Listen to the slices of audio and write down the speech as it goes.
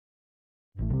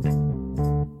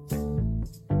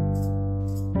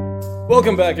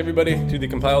Welcome back, everybody, to the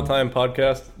Compile Time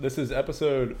podcast. This is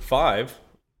episode 5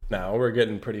 now. We're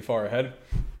getting pretty far ahead.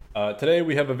 Today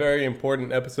we have a very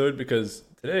important episode because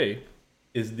today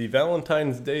is the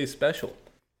Valentine's Day special.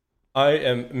 I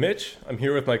am Mitch. I'm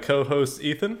here with my co-host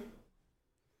Ethan.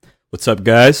 What's up,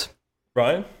 guys?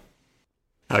 Brian.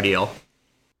 Howdy, y'all.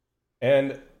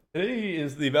 And today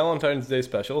is the Valentine's Day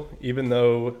special, even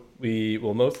though we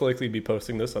will most likely be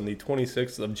posting this on the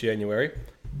 26th of January.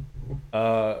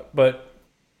 But,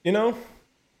 you know,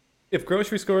 if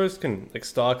grocery stores can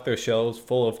stock their shelves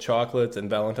full of chocolates and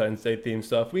Valentine's Day themed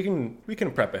stuff, we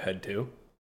can prep ahead too.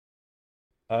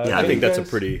 I think that's a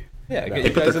pretty... Yeah, they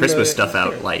put their Christmas stuff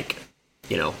out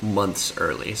months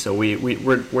early, so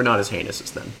we're not as heinous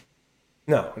as them.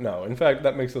 No. In fact,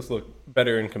 that makes us look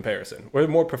better in comparison. We're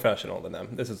more professional than them.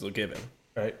 This is a given,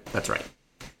 right? That's right.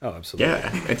 Oh, absolutely.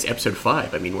 Yeah, it's episode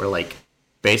 5. I mean, we're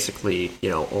basically,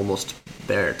 almost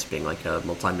there to being like a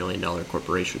multi-million-dollar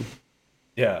corporation.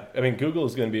 Yeah, I mean, Google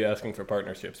is going to be asking for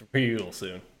partnerships real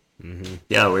soon. Mm-hmm.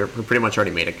 Yeah, we're pretty much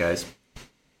already made it, guys.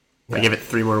 Yeah. I give it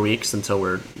 3 more weeks until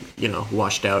we're,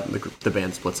 washed out and the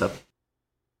band splits up.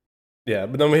 Yeah,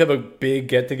 but then we have a big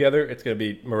get-together. It's going to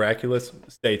be miraculous.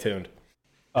 Stay tuned.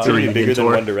 It's going to be bigger than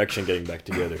One Direction getting back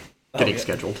together. Getting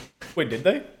scheduled. Wait, did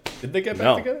they? Did they get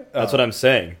back together? That's what I'm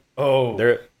saying. Oh.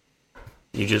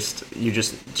 You just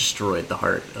destroyed the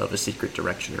heart of a secret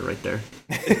directioner right there.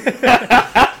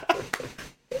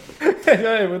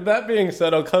 Hey, with that being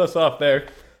said, I'll cut us off there.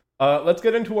 Let's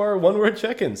get into our one-word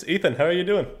check-ins. Ethan, how are you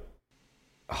doing?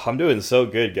 I'm doing so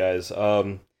good, guys.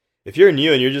 If you're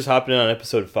new and you're just hopping in on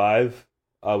episode 5,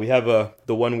 we have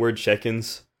the one-word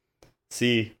check-ins.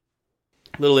 See,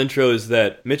 little intro is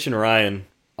that Mitch and Ryan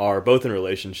are both in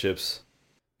relationships.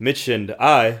 Mitch and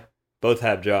I both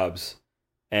have jobs.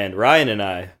 And Ryan and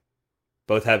I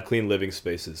both have clean living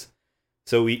spaces.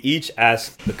 So we each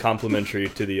ask the complimentary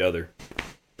to the other.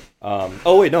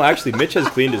 Actually, Mitch has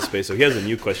cleaned his space, so he has a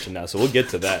new question now, so we'll get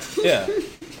to that. Yeah.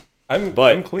 I'm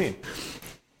clean.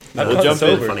 We'll jump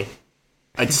in. Funny.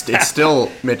 It's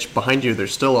still, Mitch, behind you,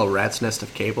 there's still a rat's nest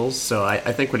of cables, so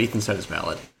I think what Ethan said is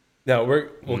valid. No,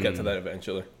 we'll get to that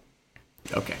eventually.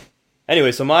 Okay.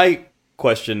 Anyway, so my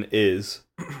question is,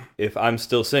 if I'm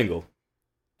still single,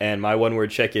 and my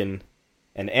one-word check-in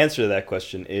and answer to that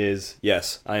question is,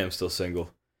 yes, I am still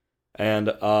single. And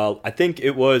I think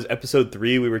it was episode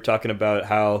 3 we were talking about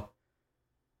how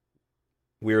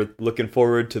we were looking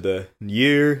forward to the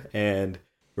year, and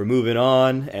we're moving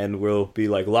on, and we'll be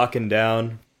locking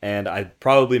down. And I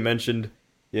probably mentioned,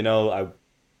 I'm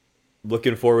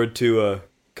looking forward to a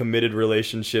committed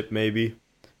relationship maybe.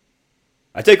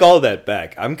 I take all of that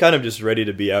back. I'm kind of just ready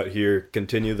to be out here,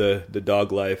 continue the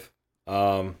dog life.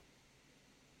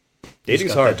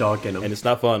 Dating's hard, dog in him. And it's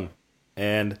not fun.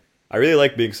 And I really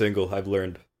like being single, I've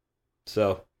learned.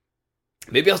 So,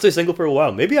 maybe I'll stay single for a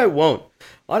while. Maybe I won't.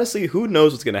 Honestly, who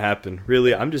knows what's going to happen?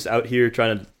 Really, I'm just out here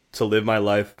trying to live my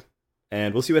life,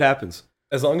 and we'll see what happens.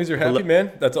 As long as you're happy,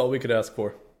 man, that's all we could ask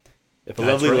for. If a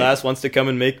lovely lass wants to come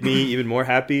and make me even more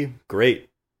happy, great.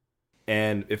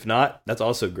 And if not, that's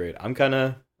also great. I'm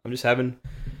just having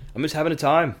a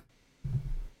time.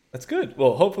 That's good.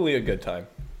 Well, hopefully a good time.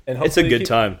 And it's a good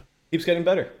time. Keeps getting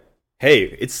better. Hey,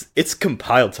 it's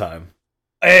compile time.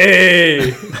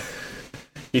 Hey!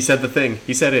 He said the thing.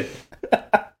 He said it. All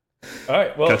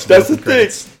right, well, that's the thing.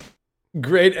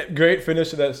 Great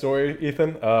finish to that story,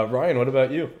 Ethan. Ryan, what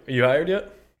about you? Are you hired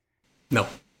yet? No.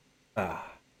 That's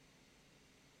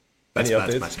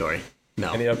my story.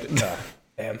 No. Any updates?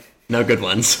 Damn. No good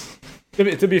ones.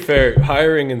 To be fair,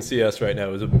 hiring in CS right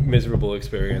now is a miserable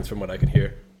experience from what I can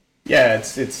hear. Yeah,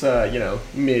 it's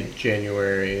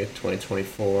mid-January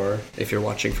 2024, if you're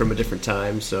watching from a different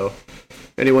time, so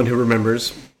anyone who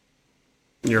remembers,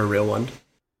 you're a real one.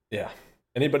 Yeah.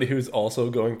 Anybody who's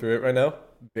also going through it right now,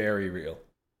 very real.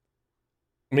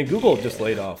 I mean, Google just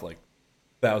laid off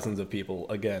thousands of people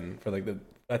again for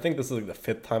I think this is the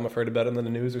 5th time I've heard about it in the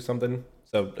news or something.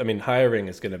 So, I mean, hiring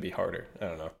is going to be harder. I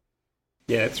don't know.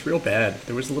 Yeah, it's real bad.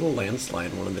 There was a little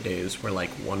landslide one of the days where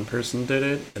one person did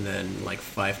it, and then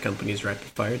 5 companies rapid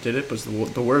fire did it. But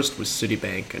the worst was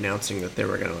Citibank announcing that they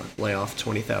were going to lay off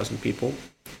 20,000 people.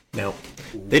 Now,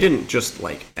 they didn't just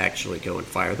actually go and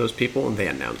fire those people, and they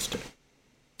announced it.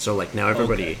 So now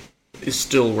everybody is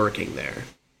still working there,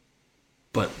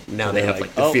 but now so they have the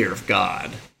fear of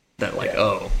God that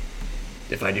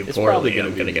if I do poorly,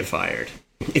 I'm going to get fired.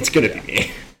 It's going to be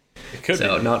me. It could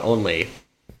so be. Not only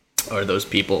are those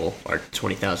people,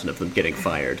 20,000 of them getting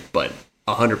fired, but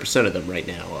 100% of them right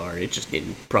now are just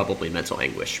in probably mental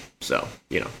anguish. So,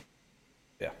 Yeah.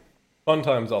 Fun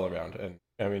times all around. And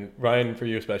I mean, Ryan, for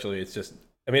you especially, it's just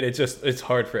I mean, it's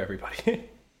hard for everybody.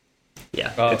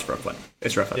 Yeah, it's rough.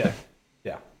 It's rough out Yeah,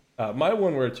 there. yeah. My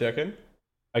one-word check-in.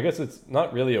 I guess it's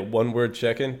not really a one-word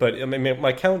check-in, but I mean,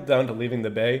 my countdown to leaving the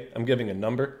Bay. I'm giving a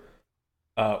number.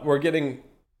 We're getting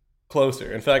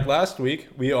closer. In fact, last week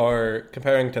we are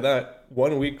comparing to that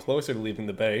 1 week closer to leaving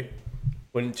the Bay.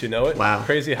 Wouldn't you know it? Wow.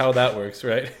 Crazy how that works,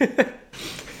 right?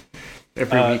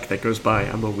 Every week that goes by,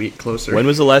 I'm a week closer. When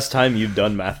was the last time you've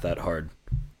done math that hard?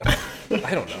 I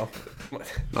don't know.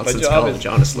 Not My since job college, is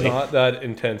honestly. not that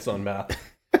intense on math.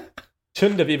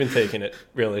 Shouldn't have even taken it,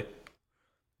 really.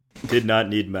 Did not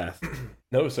need math.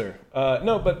 No, sir.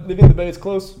 No, but leaving the Bay is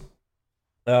close.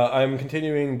 I'm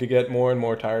continuing to get more and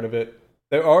more tired of it.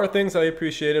 There are things I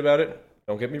appreciate about it.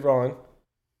 Don't get me wrong.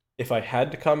 If I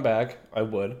had to come back, I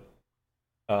would.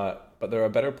 But there are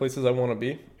better places I want to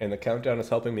be, and the countdown is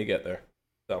helping me get there.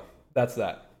 So, that's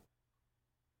that.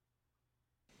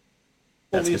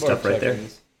 That's leave good stuff our right there.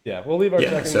 check-ins. Yeah, we'll leave our Yeah,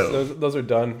 check-ins. so- Those are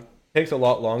done. Takes a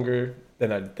lot longer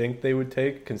than I'd think they would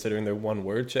take, considering they're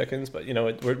one-word check-ins, but you know,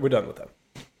 we're done with them.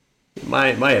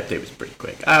 My update was pretty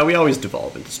quick. We always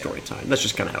devolve into story time. That's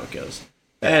just kind of how it goes.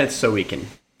 And it's so we can,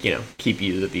 keep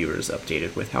you, the viewers,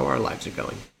 updated with how our lives are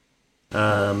going.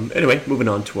 Anyway, moving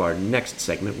on to our next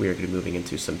segment, we are going to be moving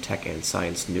into some tech and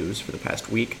science news for the past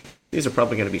week. These are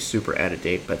probably going to be super out of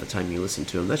date by the time you listen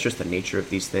to them. That's just the nature of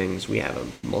these things. We have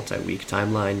a multi-week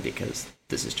timeline because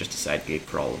this is just a side gig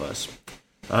for all of us.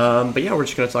 But yeah, we're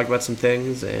just going to talk about some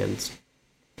things and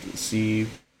see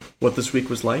what this week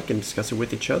was like and discuss it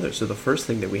with each other. So the first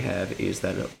thing that we have is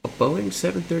that a Boeing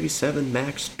 737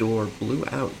 MAX door blew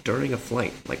out during a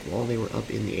flight, like while they were up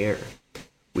in the air,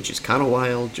 which is kind of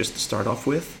wild just to start off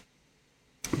with.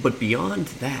 But beyond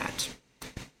that,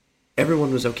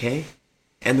 everyone was okay,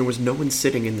 and there was no one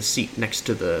sitting in the seat next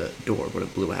to the door when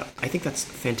it blew out. I think that's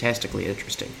fantastically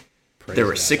interesting. There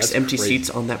were 6 empty seats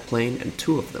on that plane, and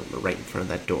 2 of them were right in front of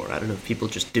that door. I don't know if people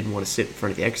just didn't want to sit in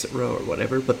front of the exit row or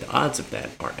whatever, but the odds of that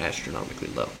are astronomically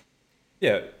low.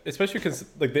 Yeah, especially because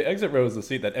like the exit row is the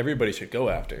seat that everybody should go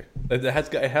after. It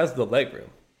has the leg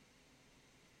room.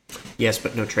 Yes,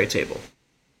 but no tray table.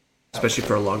 Especially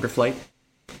for a longer flight.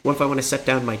 What if I want to set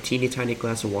down my teeny tiny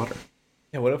glass of water?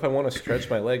 Yeah, what if I want to stretch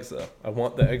my legs though? I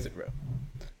want the exit row.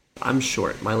 I'm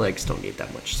short. My legs don't need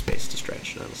that much space to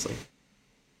stretch, honestly.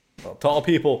 Well, tall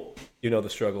people, you know the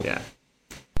struggle. Yeah.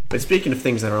 But speaking of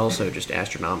things that are also just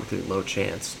astronomically low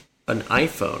chance, an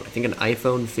iPhone, I think an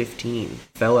iPhone 15,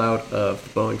 fell out of the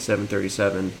Boeing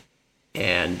 737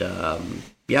 and,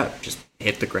 just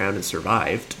hit the ground and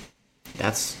survived.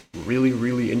 That's really,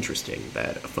 really interesting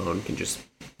that a phone can just,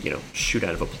 shoot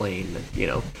out of a plane,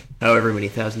 however many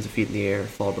thousands of feet in the air,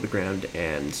 fall to the ground,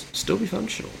 and still be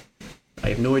functional. I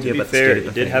have no idea To be about fair, the state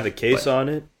of the it did thing, have a case but- on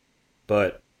it,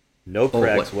 but no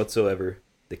cracks what? whatsoever.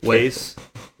 The What? case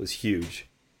was huge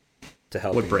to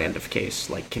help. What brand of case?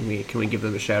 Like, can we give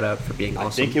them a shout out for being I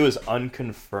awesome? think it was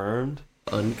unconfirmed.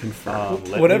 Unconfirmed.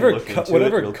 Let me Whatever look into it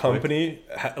whatever real quick. company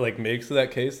makes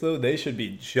that case though, they should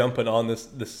be jumping on this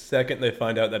the second they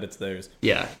find out that it's theirs.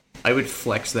 Yeah, I would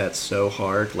flex that so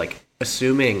hard. Like,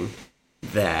 assuming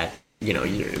that you're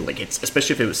like, it's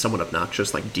especially if it was someone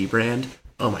obnoxious like D-Brand.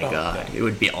 Oh my god, yeah. it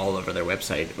would be all over their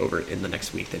website over in the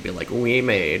next week. They'd be like, "We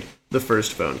made the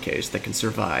first phone case that can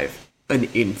survive an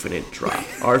infinite drop.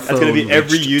 Our phone gonna be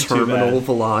every reached YouTube terminal ad."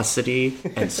 velocity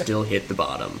and still hit the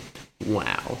bottom."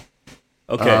 Wow.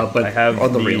 Okay, But I have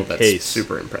on the the real, that's case.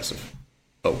 super impressive.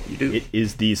 Oh, you do? It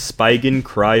is the Spigen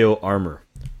Cryo Armor.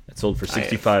 It sold for have-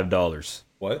 $65.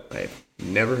 What? I've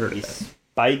never heard The of that.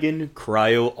 Spigen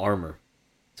Cryo Armor.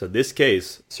 So this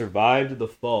case survived the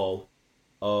fall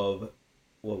of,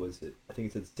 what was it? I think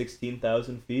it said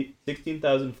 16,000 feet.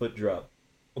 16,000 foot drop.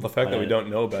 Well, the fact that we don't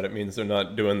know about it means they're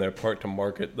not doing their part to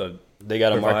market the. They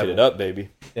got to market it Survival. up, baby.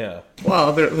 Yeah.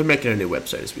 Well, they're making a new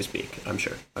website as we speak. I'm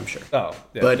sure. Oh,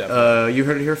 yeah. But definitely. you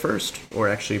heard it here first, or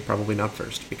actually probably not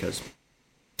first because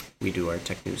we do our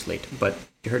tech news late. But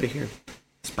you heard it here.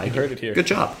 Spike. You heard it here. Good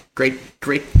job. Great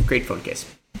phone case.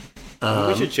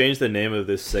 We should change the name of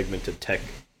this segment to Tech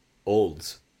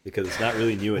Olds because it's not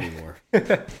really new anymore.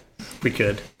 We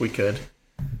could.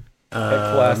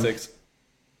 Classics.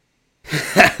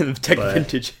 Tech But-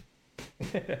 Vintage.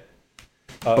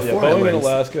 Yeah, Before I Boeing and went-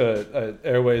 Alaska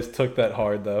Airways took that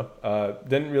hard though.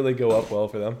 Didn't really go up well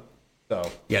for them. So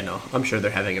Yeah, no, I'm sure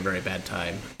they're having a very bad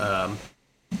time.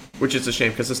 Which is a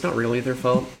shame because it's not really their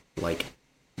fault. Like,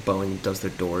 Boeing does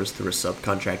their doors through a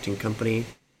subcontracting company,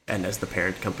 and as the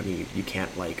parent company, you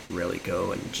can't like really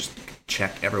go and just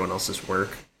check everyone else's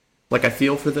work. Like, I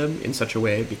feel for them in such a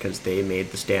way because they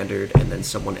made the standard and then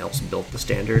someone else built the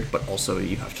standard, but also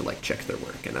you have to like check their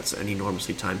work, and that's an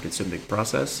enormously time-consuming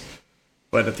process.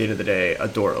 But at the end of the day, a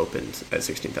door opened at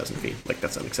 16,000 feet. Like,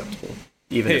 that's unacceptable.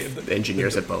 Even if the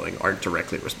engineers at Boeing aren't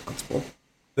directly responsible.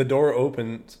 The door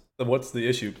opened. What's the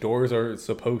issue? Doors are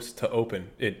supposed to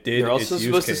open. It did. They're also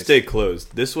supposed to stay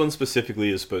closed. This one specifically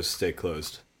is supposed to stay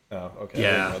closed. Oh, okay.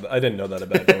 Yeah. I didn't know that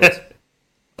about doors.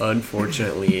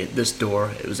 Unfortunately, this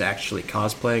door, it was actually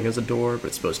cosplaying as a door, but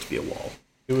it's supposed to be a wall.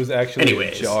 It was actually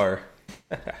a jar.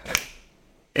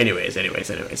 Anyways.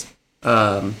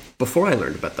 Before I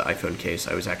learned about the iPhone case,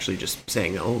 I was actually just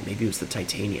saying, oh, maybe it was the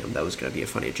titanium. That was going to be a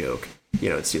funny joke,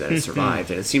 to see that it survived.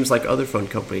 And it seems like other phone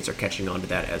companies are catching on to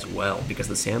that as well, because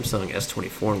the Samsung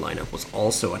S24 lineup was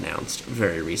also announced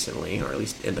very recently, or at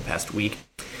least in the past week.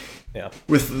 Yeah.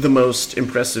 With the most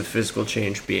impressive physical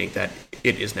change being that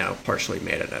it is now partially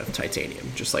made out of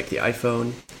titanium, just like the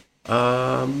iPhone,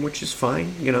 which is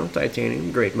fine.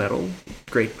 Titanium, great metal,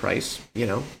 great price,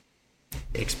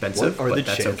 expensive, what are but the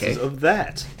that's chances okay. of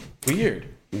that? Weird.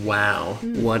 Wow,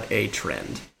 what a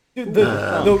trend. Dude,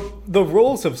 the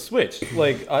roles have switched.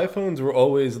 Like, iPhones were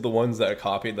always the ones that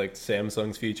copied, like,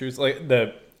 Samsung's features. Like,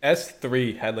 the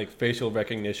S3 had, like, facial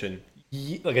recognition,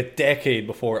 like, a decade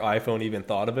before iPhone even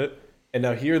thought of it. And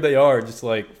now here they are, just,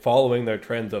 like, following their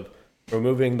trends of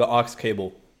removing the aux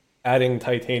cable, adding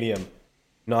titanium,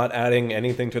 not adding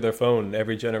anything to their phone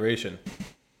every generation.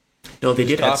 No, they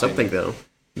did add something, though.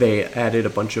 They added a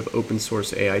bunch of open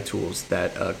source AI tools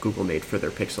that Google made for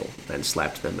their Pixel and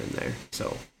slapped them in there.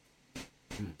 So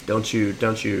don't you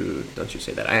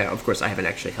say that. Of course, I haven't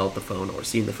actually held the phone or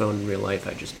seen the phone in real life.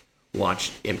 I just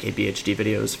watched MKBHD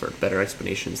videos for better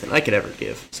explanations than I could ever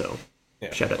give. So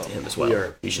shout out to him as well. We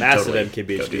are should massive totally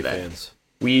MKBHD fans.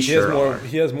 We sure are.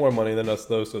 He has more money than us,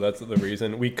 though, so that's the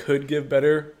reason. We could give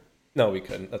better. No, we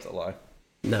couldn't. That's a lie.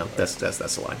 No, that's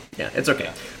a lie. Yeah, it's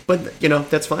okay. But,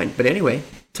 that's fine. But anyway,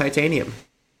 titanium.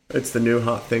 It's the new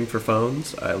hot thing for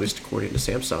phones, at least according to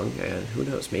Samsung. And who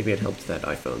knows, maybe it helped that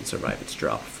iPhone survive its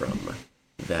drop from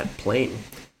that plane.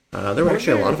 There were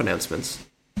actually a lot of announcements.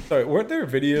 Sorry, weren't there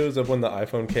videos of when the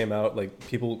iPhone came out, like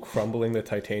people crumbling the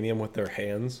titanium with their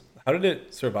hands? How did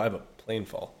it survive a plane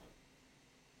fall?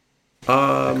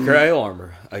 Cryo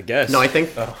armor, I guess. No, I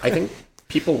think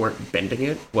people weren't bending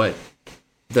it.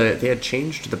 They had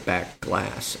changed the back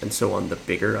glass, and so on the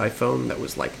bigger iPhone that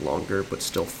was like longer but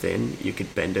still thin, you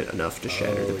could bend it enough to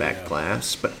shatter the back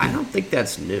glass. But I don't think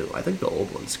that's new. I think the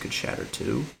old ones could shatter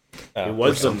too. It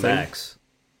was the Max,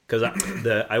 because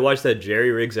I watched that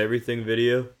Jerry Rigs Everything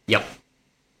video. Yep.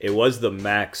 It was the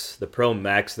Max, the Pro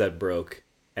Max that broke,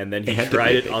 and then he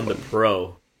tried it on the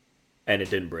Pro, and it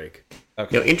didn't break.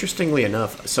 Okay. Interestingly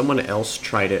enough, someone else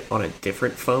tried it on a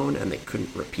different phone, and they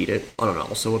couldn't repeat it on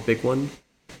also a big one.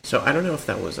 So I don't know if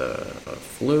that was a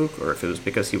fluke or if it was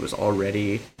because he was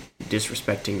already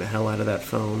disrespecting the hell out of that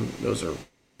phone. Those are,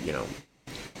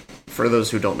 for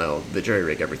those who don't know, the Jerry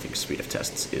Rig Everything suite of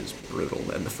tests is brutal,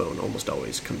 and the phone almost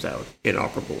always comes out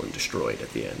inoperable and destroyed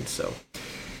at the end. So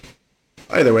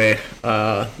either way,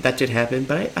 that did happen,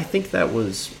 but I think that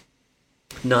was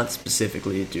not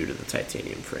specifically due to the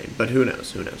titanium frame. But who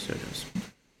knows?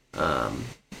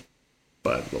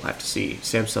 But we'll have to see.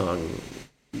 Samsung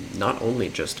not only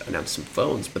just announced some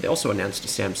phones, but they also announced a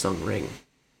Samsung Ring.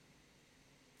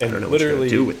 I don't know what you're going to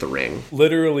do with the Ring.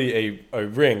 Literally a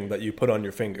ring that you put on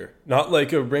your finger. Not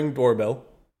like a Ring doorbell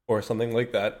or something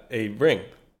like that. A ring.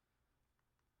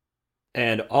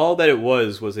 And all that it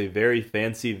was a very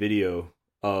fancy video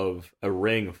of a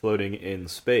ring floating in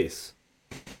space.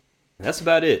 And that's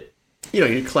about it.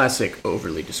 Your classic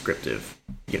overly descriptive,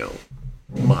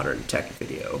 modern tech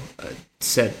video.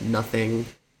 Said nothing,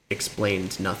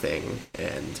 explained nothing,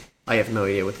 and I have no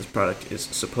idea what this product is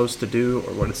supposed to do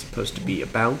or what it's supposed to be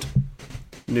about.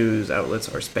 News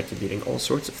outlets are speculating all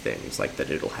sorts of things, like that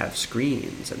it'll have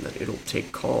screens and that it'll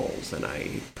take calls, and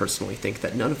I personally think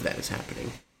that none of that is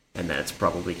happening, and that it's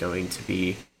probably going to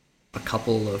be a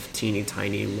couple of teeny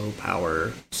tiny low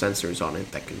power sensors on it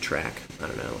that can track, I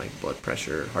don't know, like blood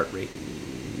pressure, heart rate,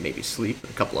 and maybe sleep,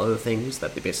 and a couple other things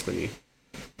that they basically,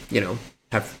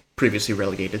 have previously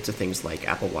relegated to things like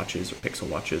Apple Watches or Pixel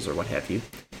Watches or what have you,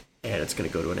 and it's going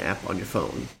to go to an app on your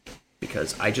phone,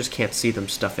 because I just can't see them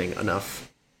stuffing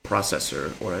enough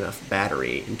processor or enough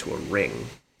battery into a ring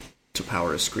to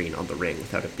power a screen on the ring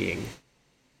without it being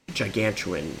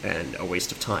gigantuan and a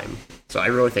waste of time. So I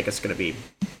really think it's going to be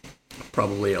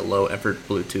probably a low effort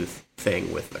Bluetooth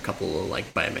thing with a couple of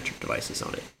like biometric devices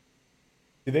on it.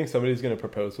 Do you think somebody's going to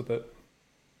propose with it?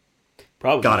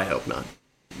 Probably. God, I hope not.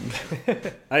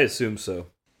 I assume so.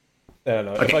 I don't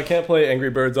know. Okay. If I can't play Angry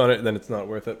Birds on it, then it's not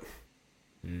worth it.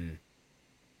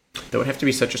 That would have to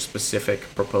be such a specific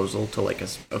proposal to like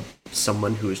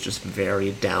someone who is just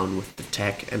very down with the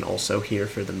tech and also here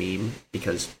for the meme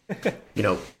because, you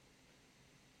know,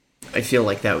 I feel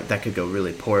like that could go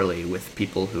really poorly with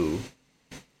people who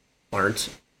aren't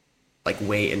like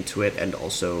way into it and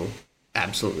also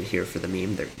absolutely here for the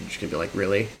meme. They're just gonna be like,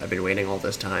 really? I've been waiting all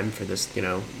this time for this,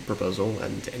 proposal,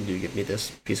 and you give me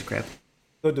this piece of crap.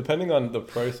 So depending on the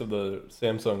price of the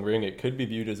Samsung Ring, it could be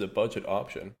viewed as a budget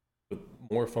option with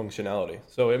more functionality.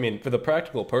 So I mean, for the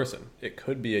practical person, it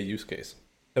could be a use case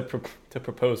to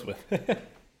propose with.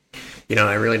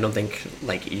 I really don't think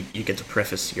like you get to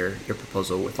preface your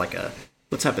proposal with like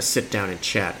let's have a sit down and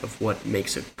chat of what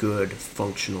makes a good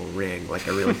functional ring. Like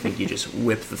I really think you just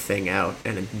whip the thing out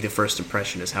and the first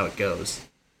impression is how it goes.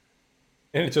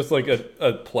 And it's just like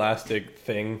a plastic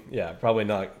thing. Yeah, probably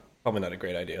not a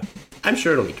great idea. I'm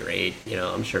sure it'll be great.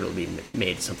 I'm sure it'll be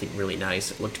made something really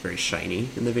nice. It looked very shiny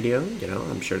in the video.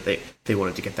 I'm sure they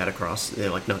wanted to get that across. They're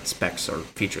like not specs or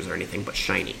features or anything, but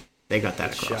shiny. They got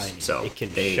that across. Shiny. So it can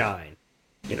shine.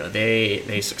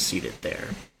 They succeeded there.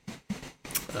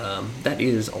 That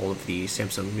is all of the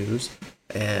Samsung news,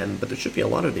 but there should be a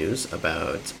lot of news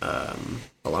about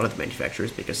a lot of the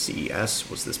manufacturers because CES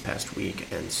was this past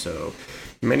week, and so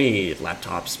many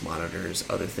laptops, monitors,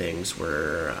 other things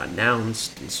were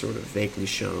announced and sort of vaguely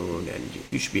shown, and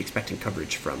you should be expecting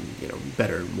coverage from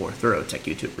better, more thorough tech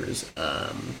YouTubers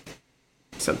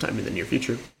sometime in the near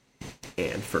future.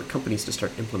 And for companies to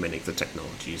start implementing the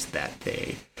technologies that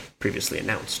they previously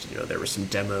announced. There were some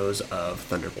demos of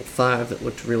Thunderbolt 5 that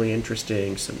looked really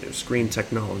interesting, some new screen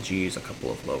technologies, a couple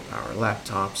of low-power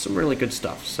laptops, some really good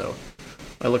stuff. So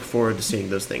I look forward to seeing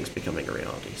those things becoming a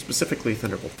reality, specifically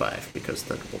Thunderbolt 5, because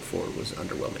Thunderbolt 4 was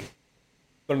underwhelming.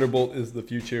 Thunderbolt is the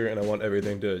future, and I want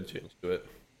everything to change to it.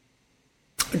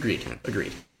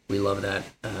 Agreed. We love that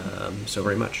so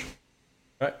very much.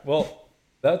 All right, well,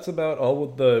 that's about all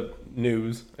with the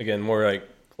news. Again, more like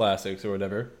classics or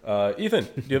whatever. Ethan,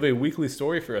 do you have a weekly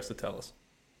story for us to tell us?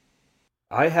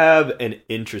 I have an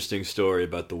interesting story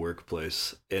about the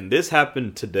workplace, and this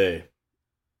happened today,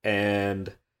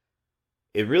 and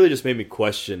it really just made me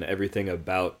question everything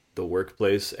about the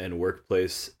workplace and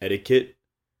workplace etiquette,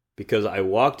 because I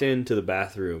walked into the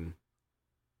bathroom,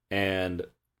 and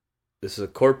this is a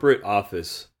corporate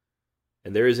office,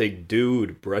 and there is a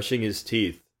dude brushing his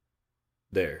teeth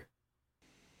there.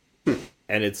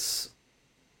 And it's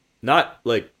not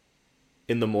like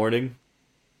in the morning.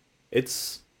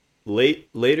 It's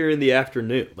later in the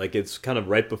afternoon. Like it's kind of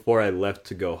right before I left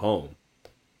to go home.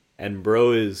 And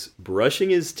bro is brushing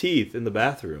his teeth in the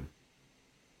bathroom.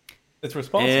 It's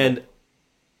responsible. And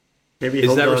maybe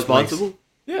is that responsible?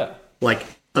 Yeah. Like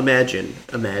imagine,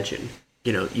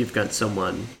 you've got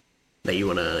someone that you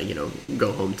want to,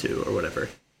 go home to or whatever.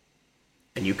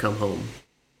 And you come home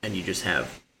and you just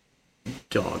have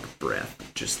dog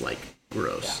breath, just like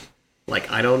gross. Yeah.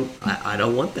 Like I don't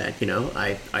want that.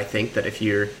 I think that if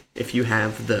you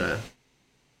have the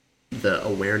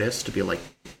awareness to be like,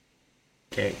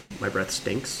 okay, my breath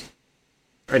stinks,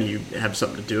 and you have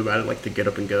something to do about it, like to get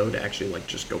up and go, to actually like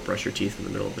just go brush your teeth in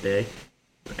the middle of the day,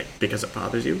 because it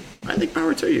bothers you, I think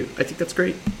power to you. I think that's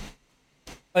great.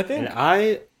 And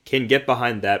I can get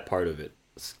behind that part of it.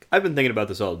 I've been thinking about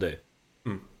this all day.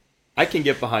 I can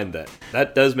get behind that.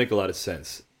 That does make a lot of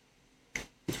sense.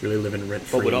 It's really living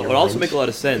rent-free. But what also makes a lot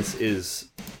of sense is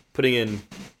putting in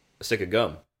a stick of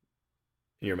gum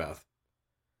in your mouth.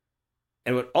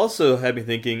 And what also had me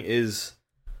thinking is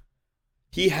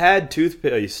he had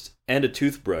toothpaste and a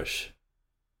toothbrush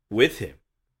with him.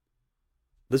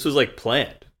 This was like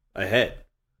planned ahead.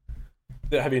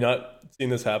 Have you not seen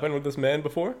this happen with this man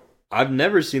before? I've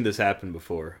never seen this happen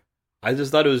before. I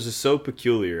just thought it was just so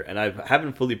peculiar, and I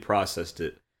haven't fully processed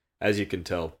it, as you can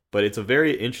tell. But it's a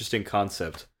very interesting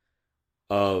concept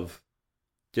of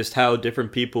just how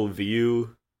different people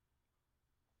view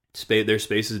their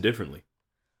spaces differently.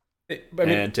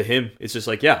 And to him, it's just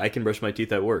like, yeah, I can brush my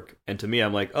teeth at work. And to me,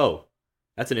 I'm like, oh,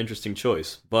 that's an interesting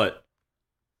choice, but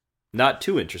not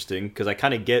too interesting, because I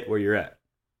kind of get where you're at.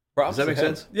 Does that make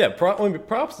sense? Yeah,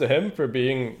 props to him for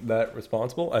being that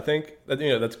responsible. I think that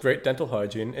that's great dental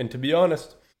hygiene. And to be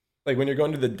honest, like when you're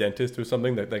going to the dentist or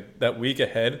something that week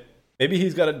ahead, maybe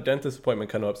he's got a dentist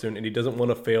appointment coming up soon and he doesn't want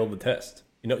to fail the test.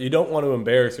 You don't want to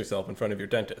embarrass yourself in front of your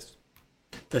dentist.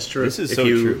 That's true. This is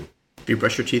true. If you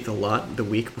brush your teeth a lot the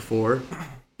week before,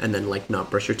 and then like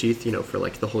not brush your teeth, for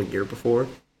like the whole year before,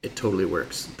 it totally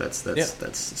works. That's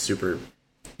super.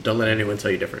 Don't let anyone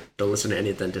tell you different. Don't listen to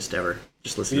any dentist ever.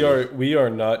 Just listen to me. We are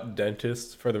not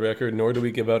dentists, for the record, nor do we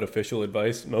give out official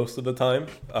advice most of the time.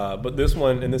 But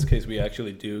in this case, we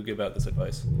actually do give out this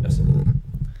advice. Yes.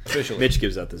 officially. Mitch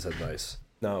gives out this advice.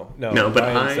 No, but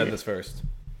Ryan said this first.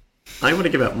 I want to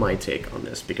give out my take on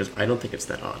this because I don't think it's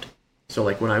that odd. So,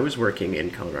 like, when I was working in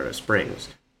Colorado Springs,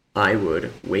 I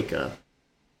would wake up,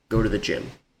 go to the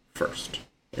gym first,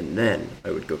 and then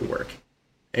I would go to work.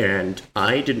 And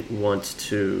I didn't want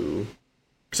to...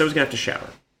 Because I was going to have to shower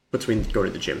between go to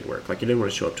the gym and work. Like, I didn't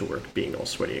want to show up to work being all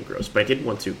sweaty and gross. But I didn't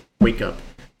want to wake up,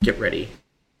 get ready,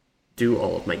 do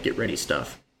all of my get-ready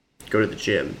stuff, go to the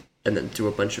gym, and then do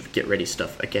a bunch of get-ready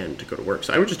stuff again to go to work.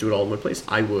 So I would just do it all in one place.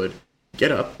 I would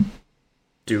get up,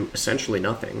 do essentially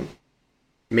nothing,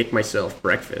 make myself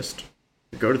breakfast,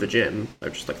 go to the gym. I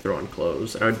would just, like, throw on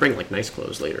clothes. And I would bring, like, nice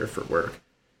clothes later for work.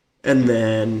 And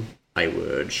then I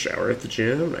would shower at the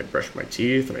gym, and I'd brush my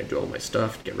teeth, and I'd do all my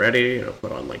stuff, get ready,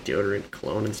 put on, like, deodorant,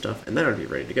 cologne, and stuff. And then I'd be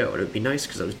ready to go. And it would be nice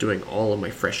because I was doing all of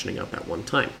my freshening up at one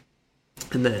time.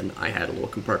 And then I had a little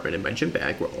compartment in my gym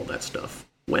bag where all that stuff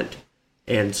went.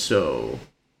 And so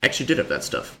I actually did have that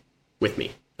stuff with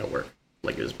me at work.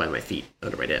 Like, it was by my feet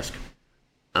under my desk.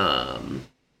 And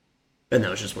that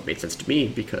was just what made sense to me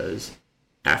because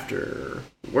after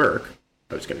work,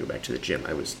 I was going to go back to the gym.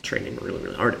 I was training really,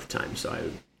 really hard at the time.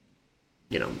 So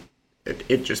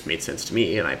it just made sense to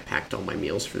me. And I packed all my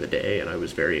meals for the day. And I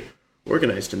was very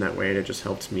organized in that way. And it just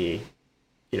helped me,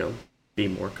 be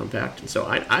more compact. And so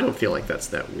I don't feel like that's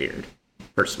that weird,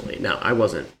 personally. Now, I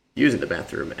wasn't using the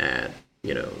bathroom at,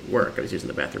 work. I was using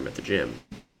the bathroom at the gym,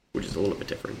 which is a little bit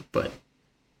different. But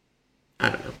I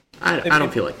don't know. I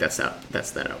don't feel like that's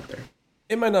that out there.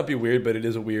 It might not be weird, but it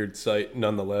is a weird sight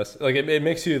nonetheless. Like, it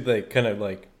makes you, like, kind of,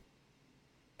 like,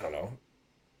 I don't know,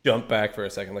 jump back for a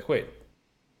second. Like, wait.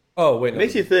 Oh, wait. It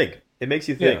makes you think. It makes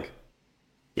you think.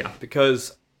 Yeah.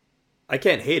 Because I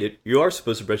can't hate it. You are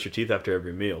supposed to brush your teeth after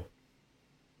every meal.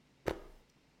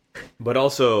 But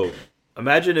also,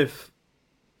 imagine if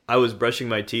I was brushing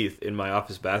my teeth in my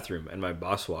office bathroom and my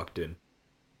boss walked in.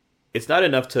 It's not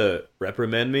enough to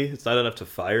reprimand me. It's not enough to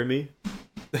fire me.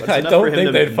 I don't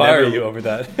think they'd fire you over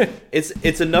that.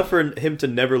 It's enough for him to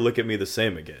never look at me the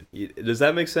same again. Does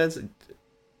that make sense?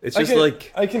 It's just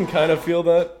I can kind of feel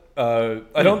that.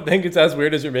 I don't think it's as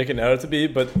weird as you're making it out to be,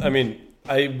 but I mean,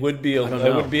 I would be a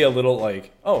little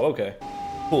like, oh, okay,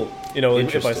 cool.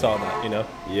 If I saw that,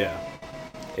 Yeah.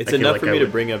 It's enough for me to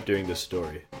bring up during this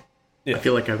story. Yeah. I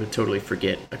feel like I would totally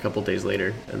forget a couple days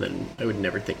later, and then I would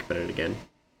never think about it again.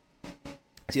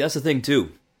 See, that's the thing,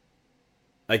 too.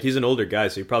 Like, he's an older guy,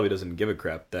 so he probably doesn't give a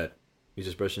crap that he's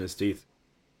just brushing his teeth.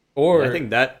 Or and I think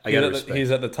that I gotta respect. He's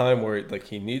at the time where, like,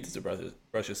 he needs to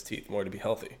brush his teeth more to be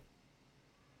healthy.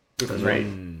 That's right.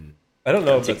 I don't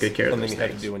know if that's something you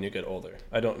have to do when you get older.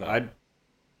 I don't know.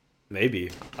 Maybe.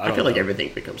 I feel like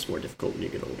everything becomes more difficult when you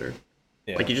get older.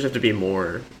 Yeah. Like, you just have to be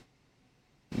more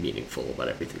meaningful about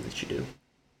everything that you do.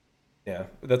 Yeah,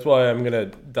 that's why I'm gonna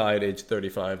die at age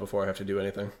 35 before I have to do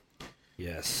anything.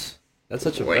 Yes, that's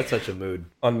such a mood.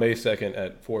 On May 2nd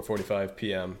at 4:45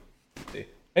 p.m.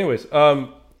 Anyways,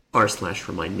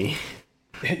 remind me.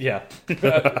 Yeah.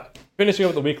 Finishing up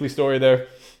with the weekly story there.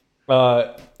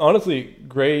 Honestly,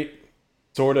 great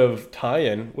sort of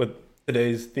tie-in with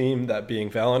today's theme, that being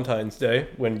Valentine's Day,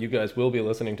 when you guys will be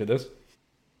listening to this.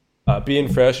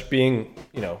 Being fresh, being,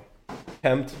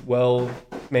 kept, well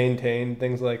maintained,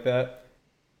 things like that.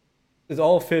 This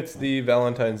all fits the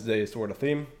Valentine's Day sort of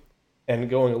theme. And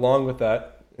going along with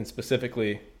that, and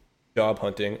specifically job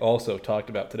hunting, also talked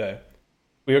about today,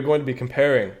 we are going to be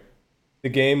comparing the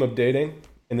game of dating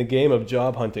and the game of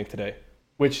job hunting today,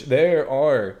 which there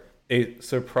are a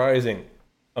surprising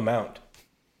amount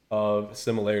of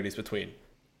similarities between.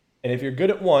 And if you're good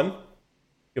at one,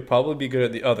 you'll probably be good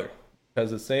at the other,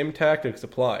 because the same tactics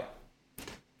apply.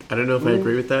 I don't know if I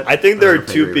agree with that. I think there are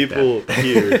two people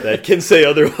here that can say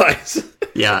otherwise.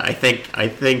 Yeah, I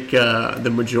think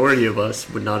the majority of us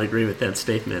would not agree with that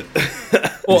statement.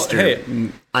 Well, hey,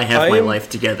 I have my life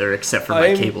together, except for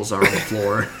my cables are on the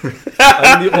floor.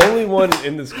 I'm the only one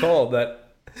in this call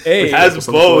that has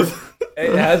both.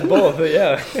 Has both,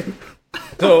 yeah.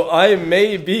 So I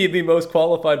may be the most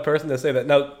qualified person to say that.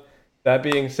 Now, that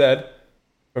being said,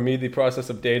 for me, the process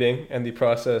of dating and the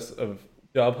process of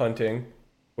job hunting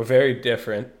were very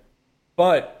different,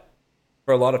 but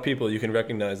for a lot of people, you can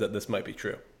recognize that this might be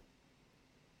true.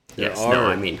 There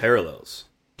are parallels.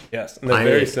 Yes, and they're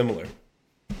very similar.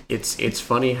 It's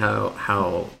funny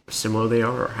how similar they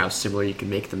are, or how similar you can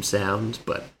make them sound,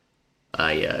 but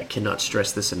I cannot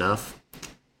stress this enough.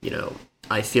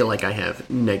 I feel like I have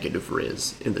negative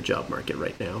riz in the job market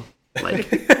right now. Like,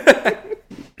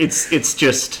 it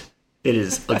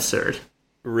is absurd.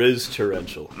 Riz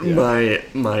torrential. Yeah.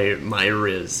 My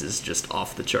riz is just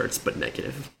off the charts, but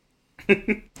negative.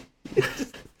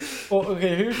 Well,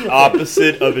 okay, here's the thing.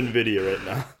 Opposite of NVIDIA right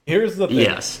now. Here's the thing.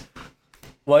 Yes.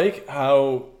 Like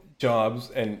how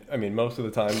jobs, and I mean, most of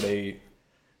the time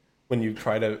when you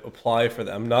try to apply for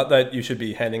them, not that you should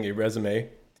be handing a resume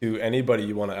to anybody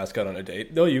you want to ask out on a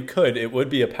date. No, you could. It would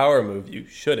be a power move. You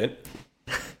shouldn't.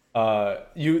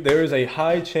 There is a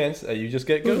high chance that you just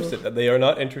get ghosted, that they are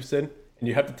not interested, and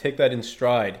you have to take that in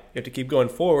stride. You have to keep going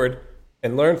forward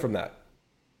and learn from that.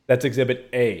 That's Exhibit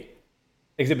A.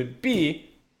 Exhibit B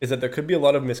is that there could be a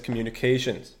lot of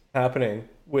miscommunications happening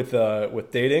with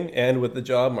dating and with the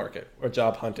job market, or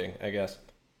job hunting, I guess.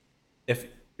 If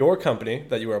your company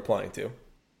that you are applying to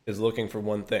is looking for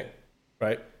one thing,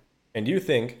 right? And you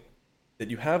think that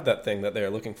you have that thing that they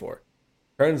are looking for.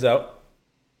 Turns out,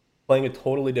 playing a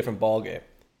totally different ball game.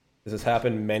 This has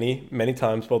happened many, many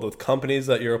times, both with companies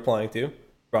that you're applying to.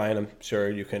 Brian, I'm sure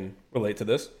you can relate to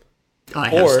this. I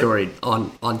have a story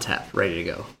on tap, ready to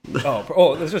go.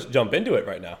 Let's just jump into it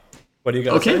right now. What do you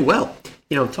got? Okay, well,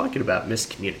 talking about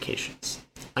miscommunications,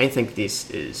 I think this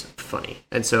is funny.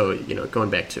 And so, going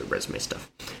back to resume stuff,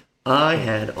 I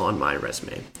had on my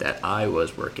resume that I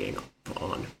was working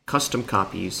on custom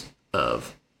copies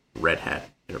of Red Hat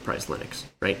Enterprise Linux,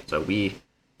 right? So we,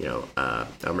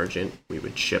 Emergent, we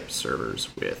would ship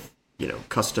servers with,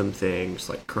 custom things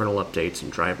like kernel updates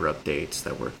and driver updates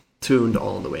that were tuned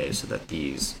all the way so that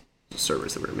these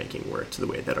servers that we were making worked the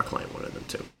way that our client wanted them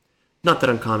to. Not that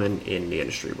uncommon in the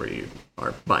industry where you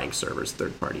are buying servers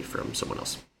third party from someone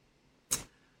else.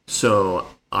 So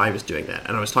I was doing that,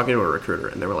 and I was talking to a recruiter,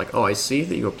 and they were like, "Oh, I see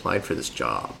that you applied for this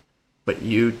job, but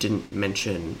you didn't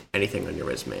mention anything on your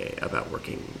resume about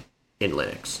working in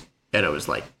Linux." And I was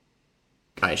like,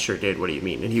 "I sure did. What do you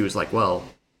mean?" And he was like, "Well,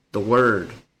 the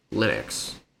word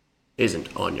Linux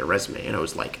isn't on your resume." And I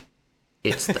was like,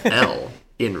 "It's the L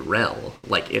in RHEL.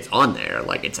 Like, it's on there.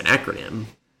 Like, it's an acronym.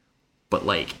 But,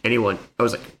 like, I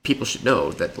was like, people should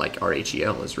know that, like,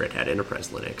 RHEL is Red Hat Enterprise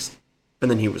Linux."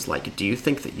 And then he was like, "Do you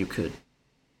think that you could,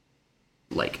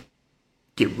 like,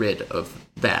 get rid of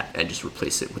that and just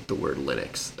replace it with the word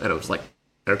Linux?" And I was like,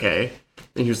 "Okay."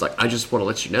 And he was like, "I just want to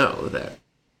let you know that,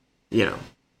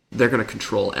 they're going to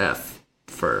Control F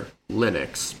for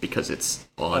Linux because it's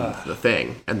on the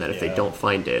thing. And that if they don't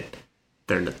find it,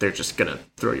 they're just going to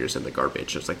throw yours in the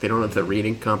garbage." It's like, they don't have the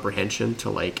reading comprehension to,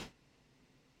 like,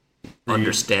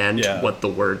 understand what the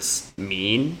words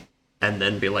mean and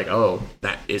then be like, "Oh,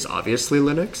 that is obviously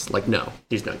Linux." Like, no,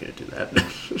 he's not going to do that.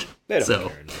 They don't So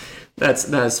care.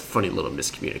 that's funny little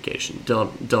miscommunication.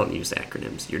 Don't use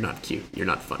acronyms. You're not cute. You're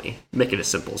not funny. Make it as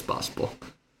simple as possible.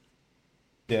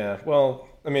 Yeah, well,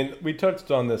 I mean, we touched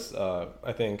on this,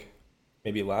 I think,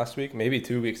 maybe last week, maybe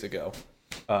 2 weeks ago.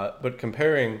 But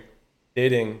comparing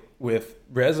dating with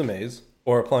resumes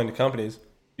or applying to companies,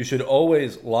 you should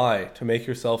always lie to make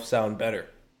yourself sound better.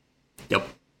 Yep.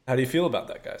 How do you feel about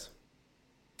that, guys?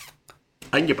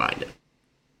 I can get behind it.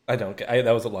 I don't get.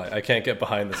 That was a lie. I can't get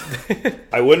behind this.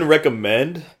 I wouldn't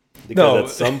recommend, because No. at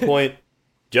some point,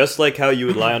 just like how you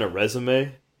would lie on a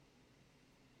resume,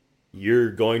 you're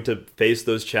going to face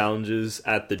those challenges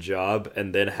at the job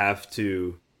and then have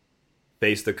to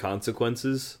face the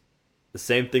consequences. The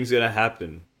same thing's going to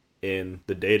happen in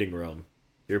the dating realm.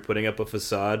 You're putting up a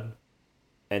facade,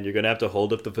 and you're going to have to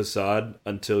hold up the facade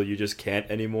until you just can't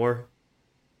anymore.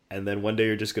 And then one day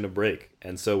you're just going to break.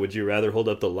 And so would you rather hold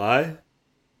up the lie,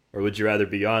 or would you rather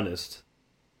be honest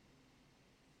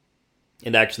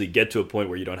and actually get to a point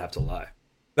where you don't have to lie?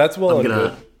 That's well and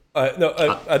good.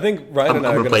 I think Ryan and I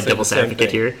are I'm going to play say devil's the same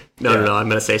advocate thing. here. No, I'm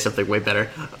going to say something way better.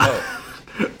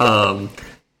 Oh.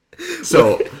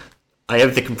 So I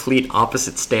have the complete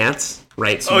opposite stance,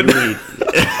 right? So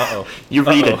you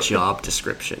read a job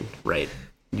description, right?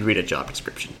 You read a job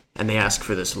description, and they ask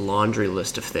for this laundry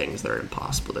list of things that are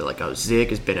impossible. They're like, "Oh, Zig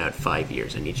has been out 5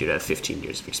 years. I need you to have 15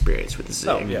 years of experience with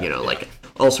Zig." Like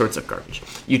all sorts of garbage.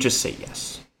 You just say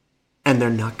yes, and they're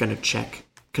not going to check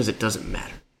because it doesn't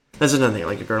matter. That's another thing.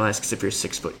 Like, a girl asks if you're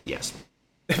 6 foot. Yes.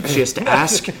 She has to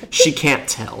ask. She can't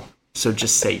tell. So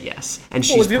just say yes, and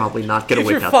she's probably not going to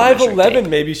whip out the measuring tape. If you're 5'11",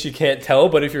 maybe she can't tell,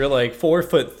 but if you're like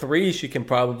 4'3", she can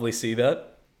probably see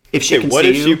that. If she can what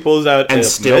see if she pulls out and a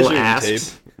still measuring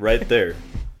asks, tape right there?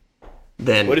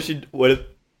 Then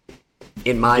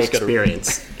in my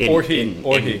experience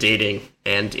in dating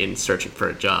and in searching for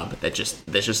a job, that just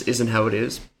isn't how it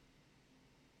is,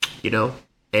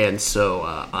 And so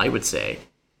I would say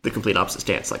the complete opposite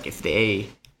stance. Like, if they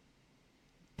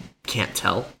can't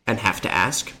tell and have to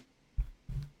ask,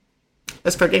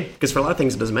 that's fair game. Because for a lot of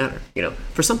things, it doesn't matter.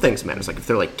 For some things, it matters. Like, if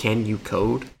they're like, "Can you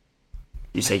code?"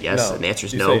 You say yes, and the answer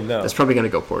is no. That's probably going to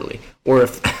go poorly. Or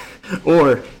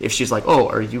if she's like, "Oh,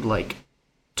 are you like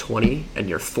 20 and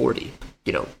you're 40?"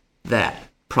 that,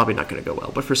 probably not going to go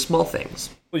well. But for small things,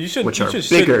 Well, you should which you are just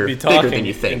bigger, shouldn't be bigger talking than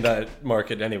you in think. that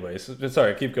market anyways.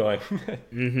 Sorry, keep going.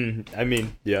 I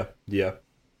mean, yeah.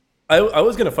 I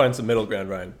was gonna find some middle ground,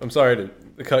 Ryan. I'm sorry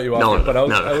to cut you off, No, here, but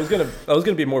no. I was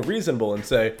gonna be more reasonable and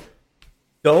say,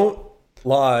 don't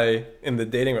lie in the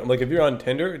dating room. Like if you're on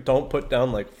Tinder, don't put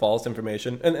down like false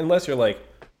information, and unless you're like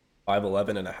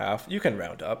 5'11" and a half, you can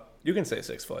round up. You can say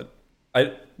 6 foot.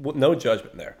 No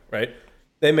judgment there, right?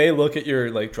 They may look at your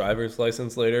like driver's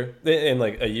license later in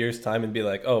like a year's time and be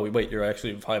like, oh wait, you're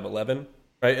actually 5'11",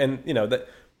 right? And you know that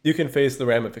you can face the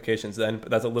ramifications then, but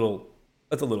that's a little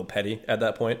petty at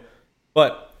that point.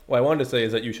 But what I wanted to say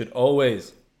is that you should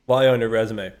always lie on your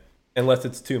resume unless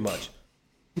it's too much.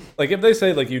 Like if they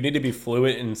say like you need to be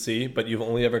fluent in C, but you've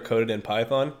only ever coded in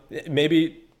Python,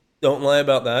 maybe don't lie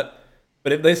about that.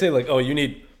 But if they say like, oh, you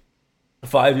need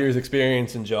 5 years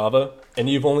experience in Java and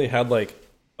you've only had like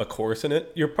a course in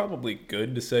it, you're probably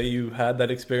good to say you had that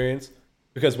experience,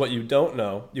 because what you don't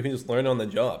know, you can just learn on the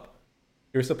job.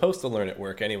 You're supposed to learn at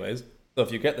work anyways. So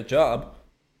if you get the job,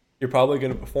 you're probably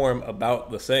going to perform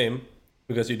about the same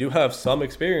because you do have some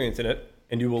experience in it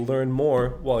and you will learn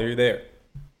more while you're there.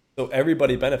 So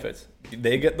everybody benefits.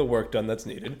 They get the work done that's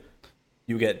needed,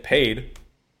 you get paid,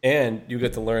 and you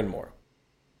get to learn more.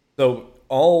 So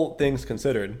all things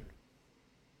considered,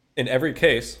 in every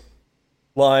case,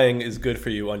 lying is good for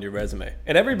you on your resume.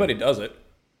 And everybody does it.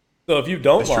 So if you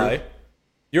don't lie,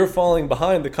 you're falling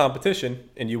behind the competition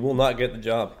and you will not get the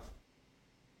job.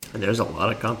 And there's a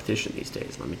lot of competition these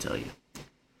days, let me tell you.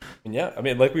 And yeah, I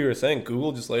mean, like we were saying,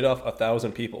 Google just laid off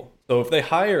 1,000 people. So if they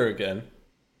hire again,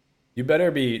 you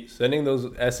better be sending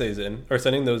those essays in, or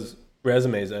sending those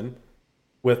resumes in,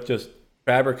 with just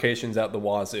fabrications out the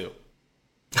wazoo.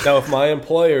 Now, if my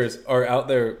employers are out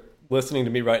there listening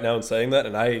to me right now and saying that,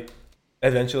 and I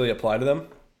eventually apply to them,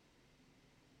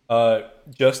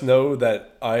 just know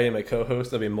that I am a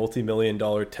co-host of a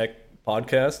multi-million-dollar tech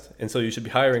podcast, and so you should be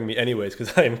hiring me anyways,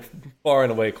 because I am far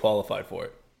and away qualified for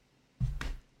it.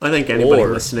 I think anybody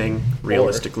listening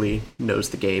realistically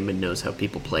knows the game and knows how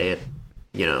people play it.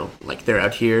 You know, like they're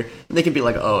out here and they can be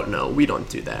like, oh no, we don't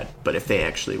do that. But if they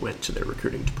actually went to their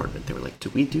recruiting department, they were like, do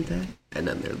we do that? And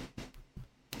then they're,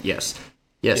 yes,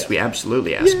 we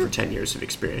absolutely ask for 10 years of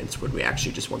experience when we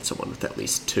actually just want someone with at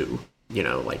least 2. You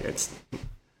know, like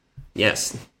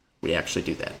yes, we actually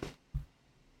do that.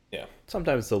 Yeah.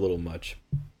 Sometimes it's a little much.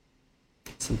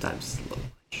 Sometimes it's a little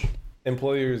much.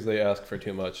 Employers, they ask for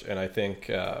too much, and I think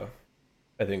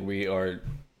we are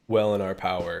well in our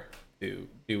power to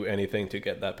do anything to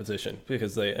get that position,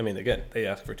 because they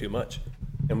ask for too much,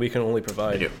 and we can only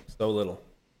provide so little.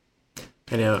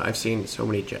 I know, I've seen so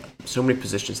many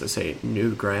positions that say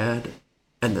new grad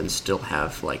and then still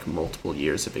have like multiple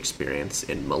years of experience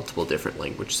in multiple different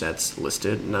language sets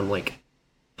listed, and I'm like,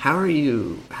 how are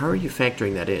you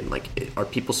factoring that in? Like, are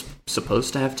people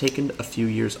supposed to have taken a few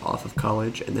years off of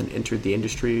college and then entered the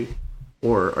industry,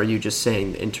 or are you just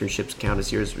saying the internships count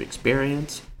as years of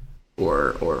experience?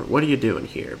 Or what are you doing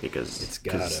here? Because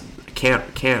I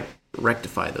can't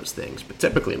rectify those things. But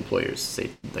typically employers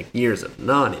say like years of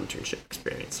non-internship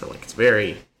experience. So like it's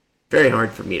very, very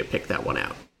hard for me to pick that one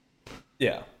out.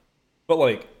 Yeah, but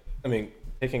like, I mean,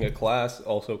 taking a class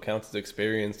also counts as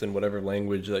experience in whatever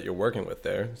language that you're working with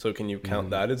there. So can you count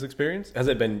that as experience? Has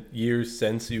it been years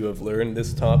since you have learned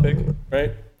this topic?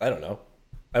 Right? I don't know.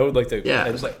 I would like to.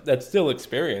 Yeah, that's still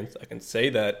experience. I can say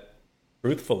that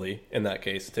truthfully in that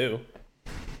case too.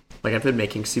 Like I've been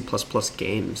making C++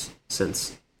 games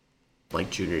since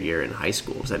like junior year in high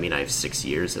school. Does that mean I have 6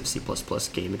 years of C++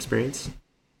 game experience?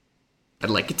 I'd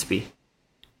like it to be.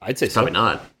 I'd say probably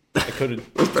not. I coded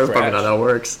That's probably not how it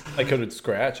works. I coded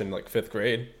Scratch in like 5th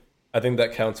grade. I think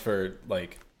that counts for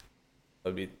like,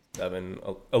 that'd be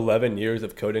 11 years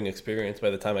of coding experience by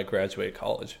the time I graduate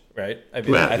college, right? I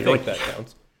mean, I think that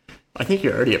counts. I think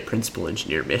you're already a principal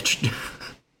engineer, Mitch.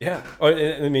 Yeah.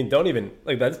 I mean, don't even,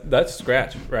 like, that's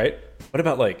Scratch, right? What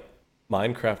about, like,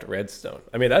 Minecraft Redstone?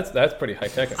 I mean, that's pretty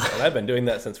high-tech, and I've been doing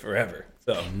that since forever,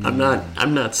 so. I'm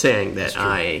not saying that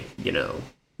I,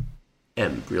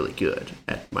 am really good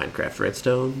at Minecraft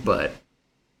Redstone, but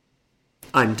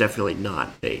I'm definitely not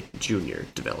a junior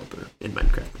developer in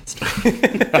Minecraft Redstone.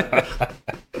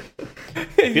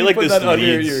 I feel like this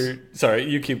leads... Sorry,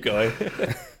 you keep going.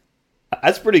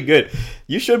 That's pretty good.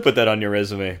 You should put that on your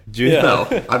resume. Yeah.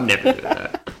 No, I'm never doing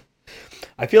that.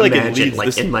 I feel like Imagine, it leads like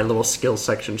this... in my little skills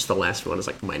section, just the last one is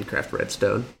like Minecraft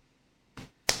Redstone.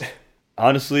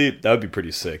 Honestly, that would be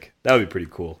pretty sick. That would be pretty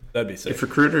cool. That'd be sick. If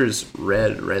recruiters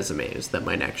read resumes, that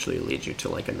might actually lead you to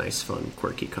like a nice, fun,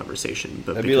 quirky conversation.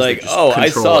 But they'd be like, "Oh, I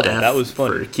saw that. That was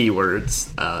fun." For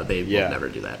keywords, they will never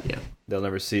do that. Yeah, they'll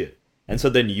never see it. And so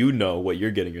then you know what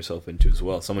you're getting yourself into as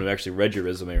well. Someone who actually read your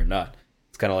resume or not.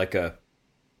 It's kind of like a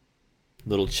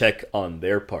little check on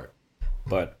their part.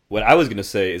 But what I was going to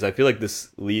say is I feel like this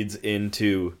leads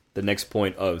into the next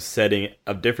point of setting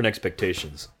of different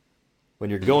expectations. When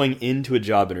you're going into a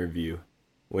job interview,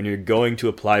 when you're going to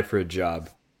apply for a job,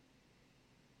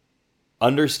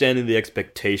 understanding the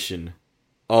expectation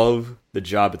of the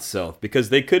job itself. Because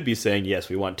they could be saying, yes,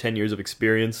 we want 10 years of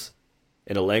experience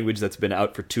in a language that's been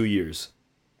out for 2 years.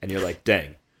 And you're like,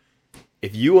 dang.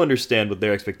 If you understand what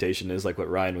their expectation is, like what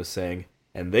Ryan was saying,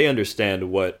 and they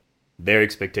understand what their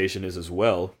expectation is as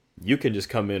well, you can just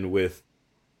come in with,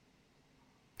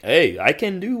 hey, I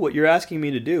can do what you're asking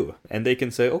me to do. And they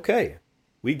can say, okay,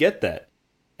 we get that.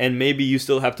 And maybe you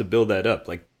still have to build that up.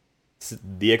 Like,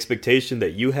 the expectation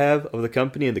that you have of the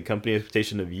company and the company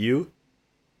expectation of you,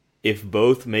 if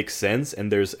both make sense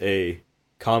and there's a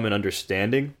common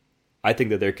understanding, I think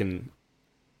that there can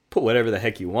put whatever the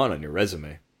heck you want on your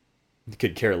resume. You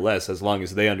could care less as long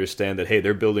as they understand that, hey,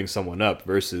 they're building someone up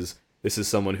versus this is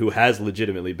someone who has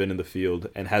legitimately been in the field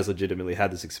and has legitimately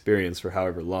had this experience for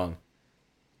however long.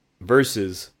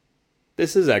 Versus,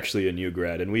 this is actually a new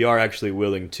grad and we are actually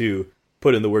willing to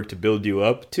put in the work to build you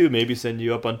up, to maybe send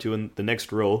you up onto the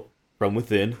next role from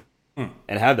within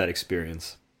and have that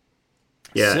experience.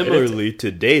 Yeah, similarly to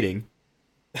dating,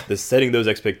 the setting those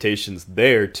expectations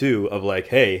there too of like,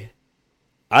 hey,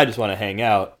 I just want to hang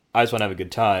out, I just want to have a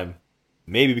good time,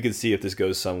 maybe we can see if this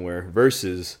goes somewhere,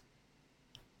 versus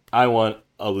I want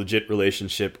a legit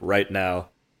relationship right now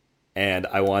and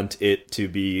I want it to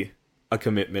be a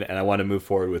commitment and I want to move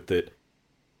forward with it.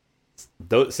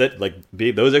 Those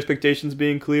expectations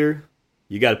being clear,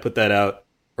 you got to put that out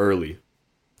early.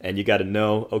 And you got to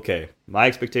know, okay, my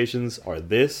expectations are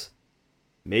this.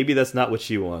 Maybe that's not what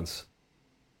she wants.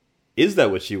 Is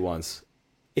that what she wants?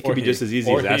 It could be just as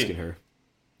easy as asking her.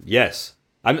 Yes.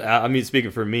 I mean, speaking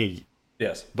for me.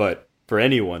 Yes. But for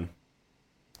anyone,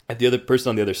 at the other person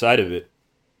on the other side of it,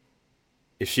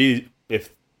 if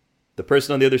the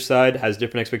person on the other side has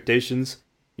different expectations,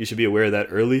 you should be aware of that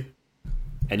early.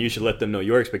 And you should let them know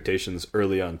your expectations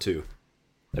early on too.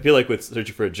 I feel like with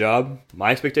searching for a job,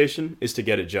 my expectation is to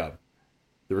get a job.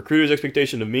 The recruiter's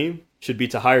expectation of me should be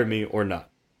to hire me or not.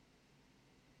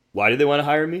 Why do they want to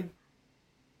hire me?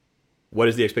 What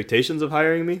is the expectations of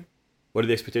hiring me? What are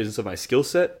the expectations of my skill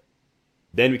set?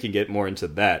 Then we can get more into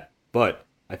that. But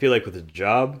I feel like with a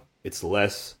job, it's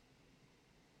less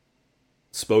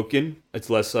spoken. It's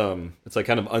less, it's like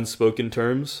kind of unspoken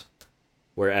terms.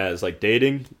 Whereas like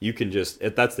dating, you can just,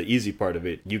 that's the easy part of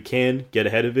it. You can get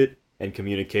ahead of it and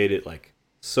communicate it like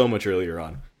so much earlier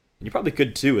on. And you probably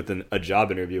could too with a job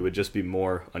interview. It would just be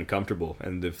more uncomfortable.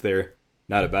 And if they're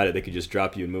not about it, they could just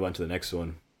drop you and move on to the next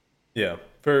one. Yeah.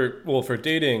 For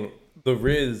dating, the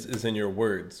riz is in your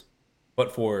words.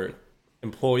 But for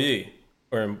employee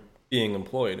or being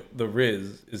employed, the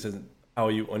riz is in how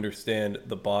you understand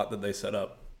the bot that they set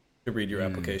up to read your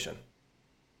application.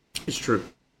 It's true.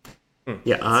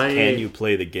 Yeah, can you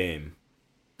play the game,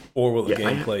 or will the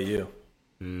game play you?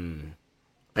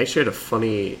 I actually had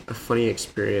a funny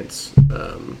experience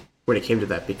when it came to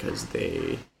that, because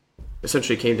they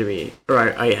essentially came to me, or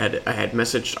I had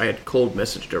cold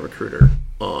messaged a recruiter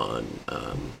on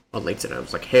LinkedIn. I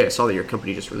was like, hey, I saw that your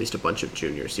company just released a bunch of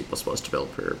junior C++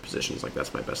 developer positions. Like,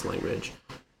 that's my best language.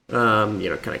 Can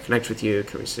I connect with you?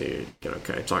 Can we see? Can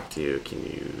I talk to you? Can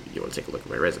you want to take a look at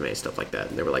my resume, stuff like that?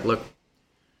 And they were like, look,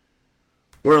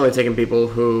 we're only taking people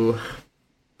who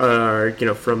are,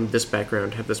 from this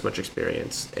background, have this much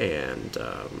experience, and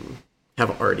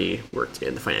have already worked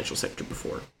in the financial sector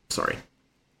before. Sorry.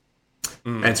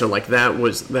 And so like that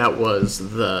was like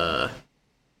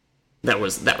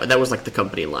the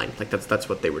company line. Like that's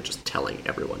what they were just telling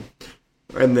everyone.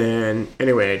 And then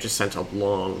anyway, I just sent a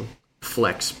long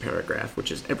flex paragraph,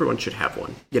 which is everyone should have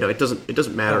one. It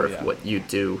doesn't matter if what you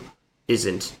do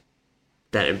isn't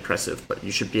that impressive, but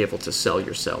you should be able to sell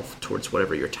yourself towards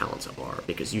whatever your talents are,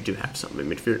 because you do have some. I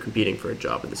mean, if you're competing for a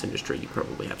job in this industry, you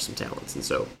probably have some talents. And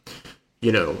so,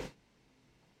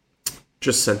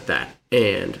 just sent that,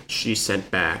 and she sent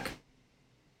back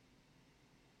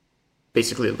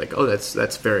basically like, oh,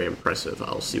 that's very impressive,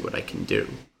 I'll see what I can do.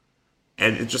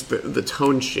 And it's just the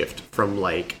tone shift from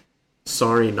like,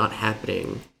 sorry, not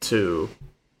happening, to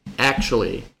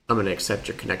actually, I'm going to accept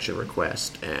your connection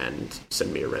request and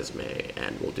send me a resume,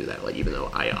 and we'll do that. Like, even though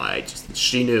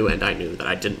she knew and I knew that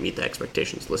I didn't meet the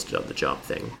expectations listed on the job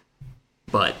thing,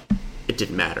 but it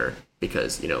didn't matter,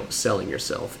 because selling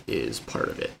yourself is part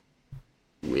of it,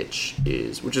 which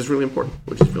is really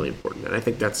important. And I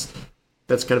think that's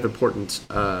kind of important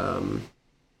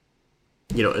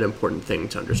an important thing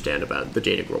to understand about the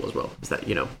dating world as well is that,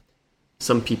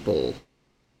 some people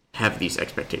have these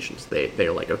expectations.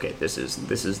 They're like, okay, this is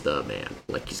the man.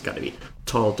 Like, he's got to be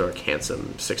tall, dark,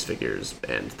 handsome, 6 figures,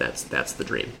 and that's the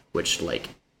dream. Which, like,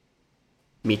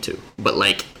 me too. But,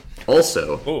 like,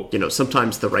 also,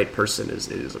 sometimes the right person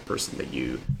is a person that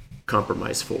you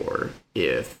compromise for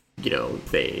if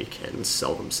they can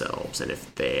sell themselves and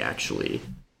if they actually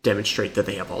demonstrate that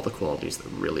they have all the qualities that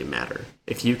really matter.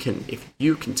 If you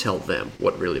can tell them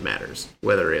what really matters,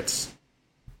 whether it's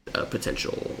a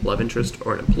potential love interest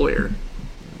or an employer,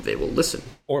 they will listen.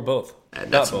 Or both.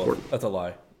 And that's important. That's a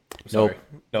lie. Sorry.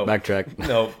 Nope. No. Backtrack.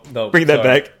 No. Bring that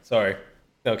back. Sorry.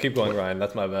 No, keep going, Ryan.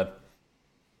 That's my bad.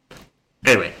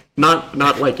 Anyway,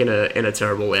 not like in a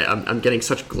terrible way. I'm getting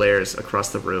such glares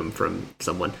across the room from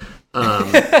someone. So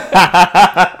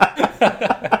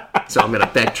I'm gonna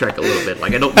backtrack a little bit.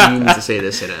 Like, I don't mean to say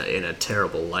this in a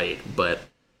terrible light, but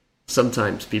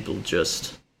sometimes people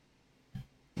just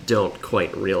don't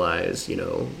quite realize,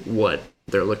 what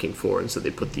they're looking for, and so they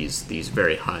put these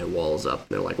very high walls up. And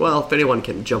they're like, well, if anyone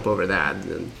can jump over that,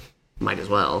 then might as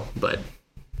well. But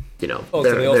so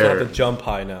they also have to jump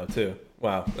high now too.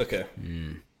 Wow. Okay.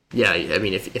 Yeah, I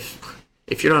mean,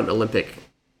 if you're not an Olympic,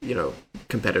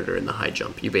 competitor in the high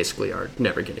jump, you basically are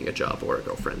never getting a job or a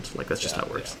girlfriend. Like, that's just how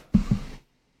it works. Yeah.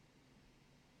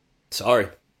 Sorry,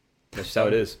 that's just how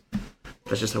it is.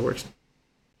 That's just how it works.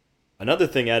 Another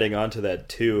thing adding on to that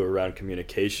too around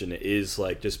communication is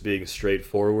like just being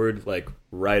straightforward, like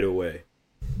right away.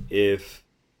 If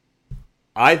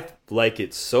I like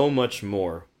it so much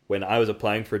more when I was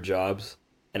applying for jobs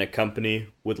and a company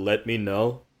would let me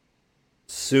know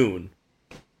soon,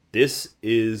 this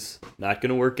is not going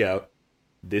to work out.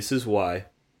 This is why.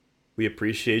 We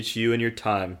appreciate you and your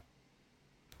time.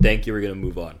 Thank you. We're going to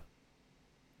move on.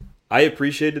 I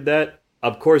appreciated that.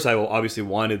 Of course, I obviously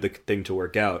wanted the thing to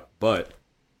work out, but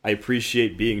I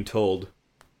appreciate being told,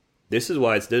 this is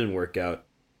why it didn't work out.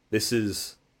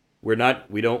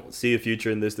 We don't see a future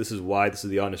in this. This is why. This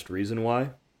is the honest reason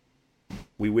why.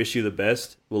 We wish you the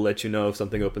best. We'll let you know if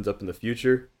something opens up in the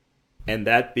future. And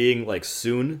that being like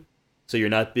soon, so you're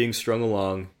not being strung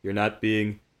along. You're not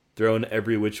being thrown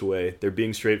every which way. They're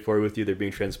being straightforward with you. They're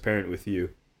being transparent with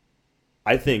you.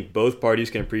 I think both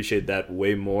parties can appreciate that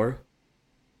way more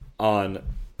on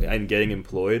getting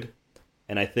employed.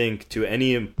 And I think to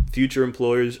any future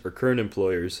employers or current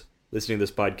employers listening to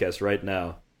this podcast right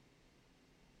now,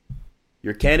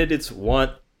 your candidates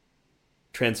want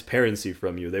transparency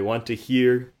from you. They want to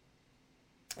hear,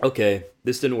 okay,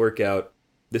 this didn't work out.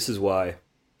 This is why.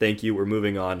 Thank you. We're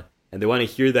moving on. And they want to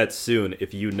hear that soon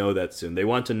if you know that soon. They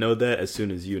want to know that as soon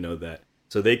as you know that.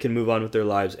 So they can move on with their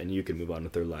lives and you can move on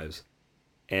with their lives.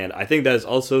 And I think that is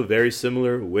also very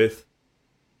similar with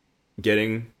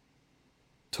getting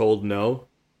told no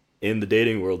in the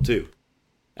dating world too.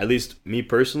 At least me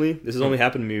personally, this has only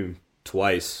happened to me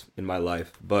twice in my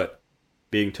life. But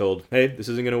being told, hey, this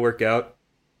isn't going to work out.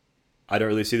 I don't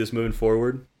really see this moving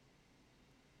forward.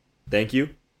 Thank you.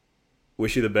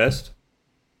 Wish you the best.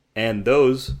 And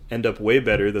those end up way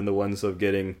better than the ones of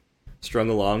getting strung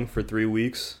along for 3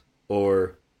 weeks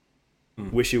or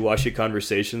wishy-washy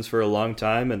conversations for a long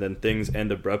time and then things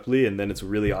end abruptly and then it's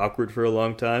really awkward for a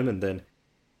long time and then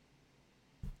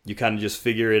you kind of just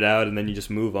figure it out and then you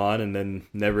just move on and then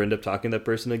never end up talking to that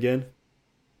person again.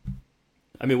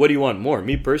 I mean, what do you want more?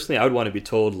 Me personally, I would want to be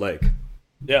told like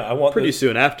I want pretty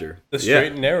soon after. The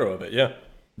straight and narrow of it, yeah.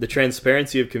 The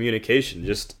transparency of communication,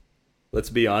 just let's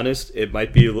be honest, it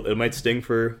might sting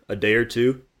for a day or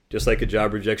two, just like a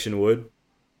job rejection would.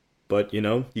 But,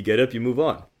 you get up, you move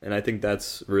on. And I think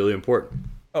that's really important.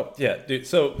 Oh, yeah, dude.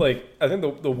 So, like, I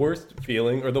think the worst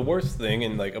feeling or the worst thing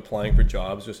in, like, applying for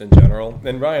jobs just in general,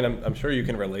 and Ryan, I'm sure you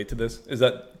can relate to this, is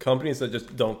that companies that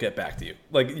just don't get back to you.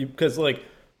 Like, because, like,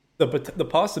 the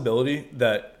possibility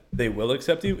that they will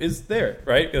accept you is there,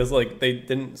 right? Because, like, they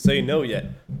didn't say no yet.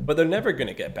 But they're never going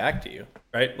to get back to you,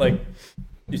 right? Like,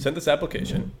 you sent this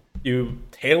application, you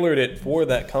tailored it for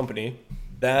that company,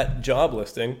 that job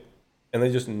listing, and they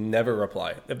just never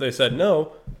reply. If they said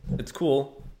no, it's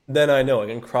cool, then I know I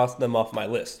can cross them off my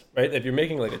list, right? If you're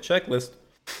making like a checklist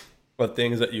of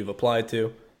things that you've applied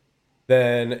to,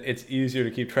 then it's easier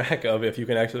to keep track of if you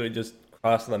can actually just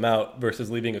cross them out versus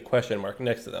leaving a question mark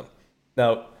next to them.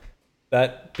 Now,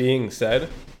 that being said,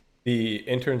 the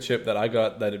internship that I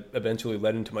got that eventually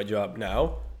led into my job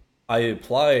now, I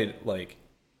applied like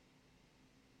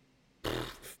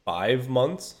 5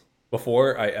 months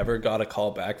before I ever got a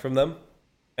call back from them.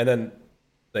 And then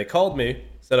they called me,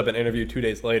 set up an interview 2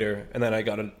 days later, and then I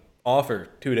got an offer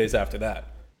 2 days after that.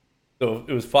 So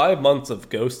it was 5 months of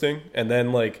ghosting and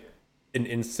then like an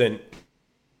instant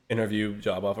interview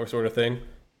job offer sort of thing.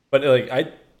 But like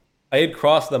I had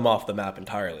crossed them off the map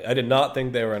entirely. I did not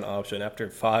think they were an option after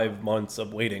 5 months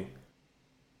of waiting.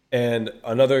 And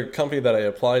another company that I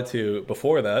applied to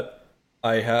before that,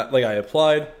 I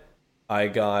applied, I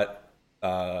got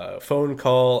a phone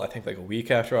call, I think like a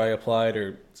week after I applied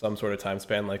or some sort of time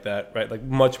span like that, right? Like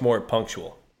much more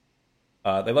punctual.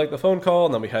 They liked the phone call,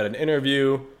 and then we had an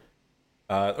interview,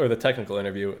 or the technical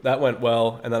interview. That went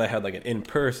well, and then I had like an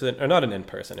in-person, or not an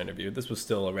in-person interview. This was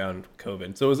still around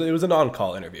COVID, so it was an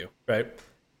on-call interview, right?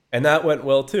 And that went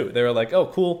well too. They were like, "Oh,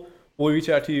 cool, we'll reach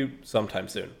out to you sometime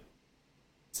soon."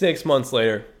 6 months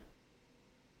later,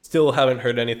 still haven't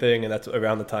heard anything, and that's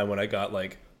around the time when I got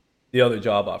like the other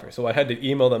job offer. So I had to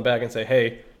email them back and say,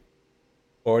 "Hey,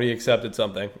 already accepted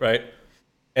something," right?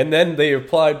 And then they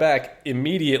replied back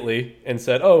immediately and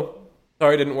said, "Oh,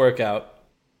 sorry, didn't work out."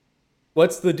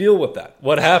 What's the deal with that?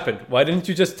 What happened? Why didn't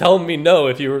you just tell me no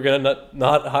if you were going to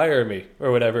not hire me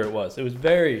or whatever it was? It was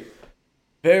very,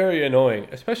 very annoying,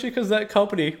 especially because that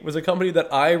company was a company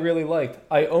that I really liked.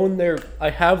 I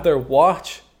have their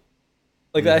watch.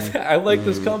 Like I like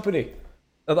this company.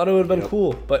 I thought it would have been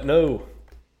cool, but no.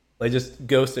 They just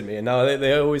ghosted me, and now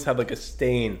they always have like a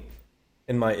stain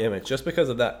in my image just because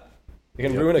of that. They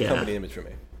can ruin a company image for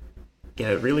me.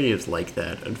 Yeah, it really is like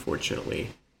that,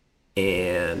 unfortunately.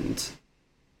 And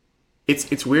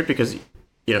it's weird because,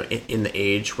 you know, in the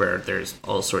age where there's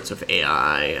all sorts of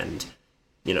AI and,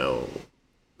 you know,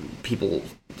 people,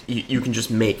 you can just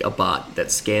make a bot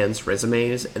that scans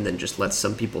resumes and then just lets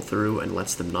some people through and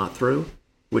lets them not through,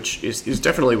 which is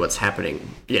definitely what's happening,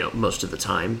 you know, most of the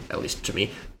time, at least to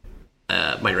me.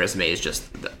 My resume is just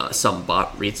some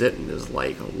bot reads it and is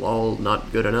like, lol,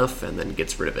 not good enough, and then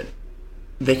gets rid of it.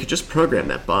 They could just program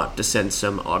that bot to send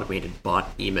some automated bot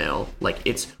email. Like,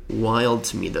 it's wild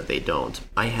to me that they don't.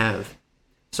 I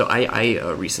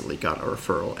recently got a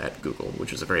referral at Google,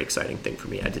 which was a very exciting thing for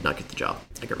me. I did not get the job.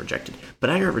 I got rejected. But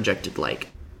I got rejected, like,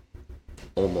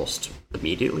 almost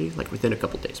immediately, like within a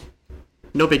couple days.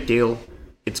 No big deal.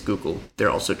 It's Google.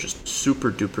 They're also just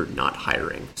super duper not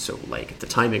hiring. So, like, the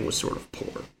timing was sort of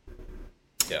poor.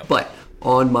 Yeah. But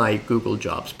on my Google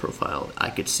Jobs profile, I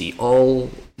could see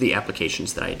all the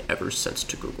applications that I had ever sent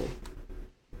to Google.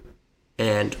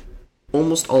 And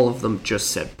almost all of them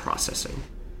just said processing.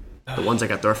 The ones I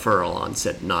got the referral on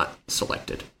said not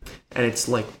selected. And it's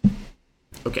like,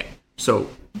 okay, so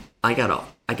I got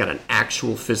an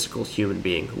actual physical human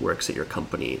being who works at your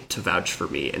company to vouch for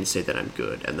me and say that I'm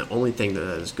good. And the only thing that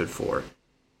is good for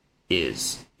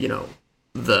is, you know,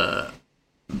 the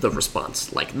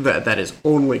response. Like, that is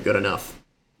only good enough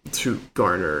to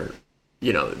garner,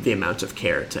 you know, the amount of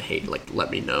care to hate, like,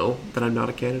 let me know that I'm not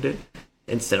a candidate,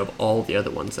 instead of all the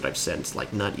other ones that I've sent,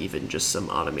 like, not even just some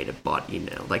automated bot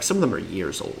email. Like, some of them are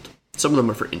years old. Some of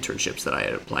them are for internships that I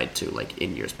had applied to, like,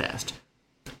 in years past.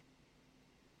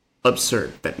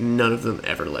 Absurd that none of them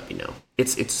ever let me know.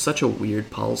 It's such a weird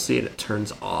policy, and it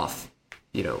turns off,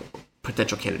 you know,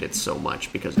 potential candidates so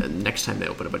much, because the next time they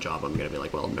open up a job, I'm going to be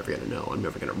like, well, I'm never going to know. I'm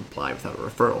never going to reply without a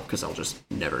referral, because I'll just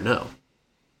never know.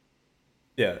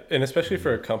 Yeah, and especially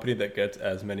for a company that gets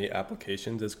as many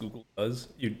applications as Google does,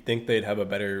 you'd think they'd have a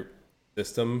better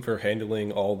system for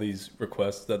handling all these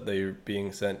requests that they're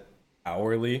being sent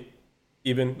hourly,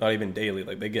 even, not even daily.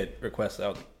 Like, they get requests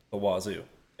out the wazoo,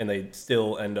 and they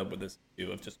still end up with this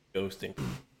issue of just ghosting.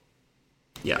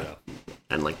 Yeah.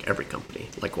 And like every company,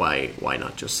 like why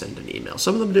not just send an email?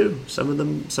 Some of them do. Some of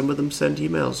them send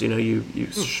emails. You know, you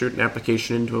shoot an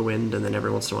application into a wind, and then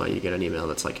every once in a while you get an email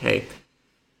that's like, hey,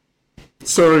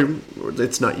 sorry,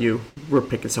 it's not you. We're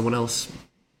picking someone else.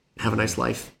 Have a nice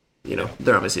life. You know,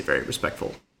 they're obviously very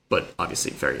respectful, but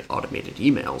obviously very automated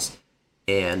emails.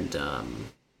 And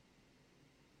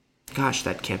gosh,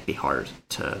 that can't be hard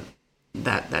to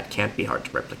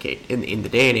replicate in the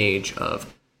day and age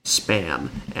of spam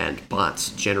and bots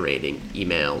generating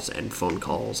emails and phone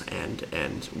calls and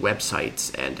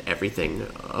websites and everything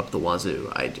up the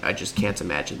wazoo. I just can't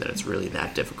imagine that it's really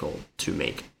that difficult to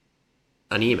make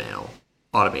an email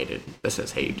automated that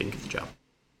says, hey, you didn't get the job.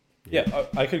 Yeah,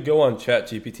 I could go on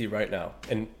ChatGPT right now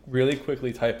and really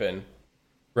quickly type in,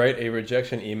 write a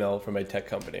rejection email from a tech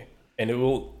company, and it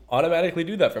will automatically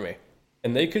do that for me.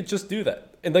 And they could just do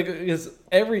that. And like, because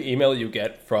every email you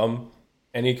get from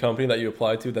any company that you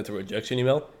apply to that's a rejection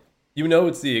email, you know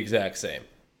it's the exact same.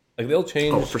 Like, they'll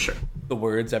change for sure the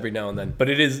words every now and then, but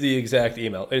it is the exact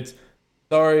email. It's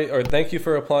sorry, or thank you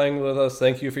for applying with us.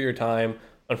 Thank you for your time.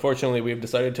 Unfortunately, we've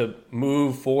decided to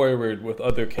move forward with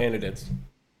other candidates.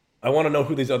 I want to know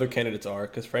who these other candidates are,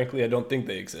 because frankly, I don't think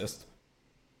they exist.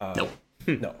 Nope.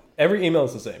 No. Every email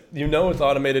is the same. You know it's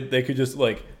automated. They could just,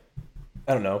 like,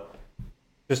 I don't know,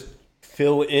 just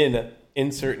fill in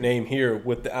insert name here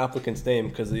with the applicant's name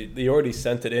because they already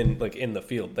sent it in like in the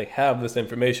field. They have this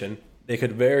information. They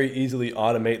could very easily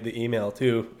automate the email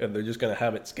too if they're just going to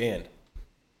have it scanned.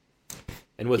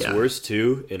 And what's worse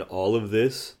too in all of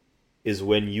this is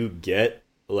when you get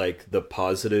like the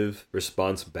positive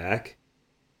response back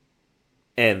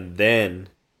and then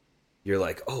you're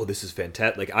like, oh, this is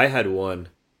fantastic. Like I had one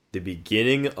the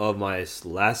beginning of my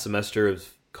last semester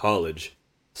of college,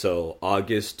 so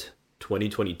August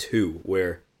 2022,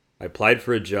 where I applied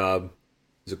for a job. It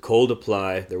was a cold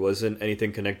apply. There wasn't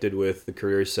anything connected with the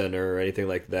career center or anything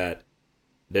like that.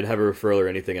 Didn't have a referral or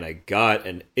anything, and I got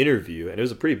an interview, and it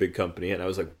was a pretty big company, and I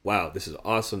was like, wow, this is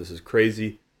awesome. This is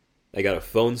crazy. I got a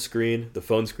phone screen. The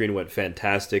phone screen went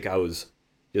fantastic. I was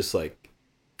just like,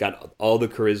 got all the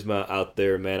charisma out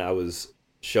there, man. I was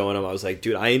showing them. I was like,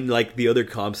 dude, I ain't like the other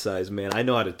comp size, man. I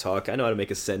know how to talk. I know how to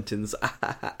make a sentence.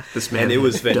 This man, and it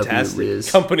was fantastic.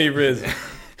 Company Riz.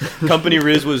 Company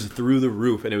Riz was through the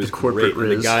roof, and it was Corporate great.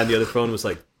 And the Riz. guy on the other phone was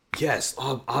like, yes,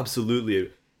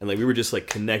 absolutely. And like we were just like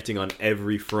connecting on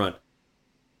every front.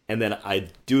 And then I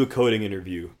do a coding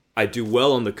interview. I do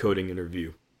well on the coding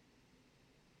interview.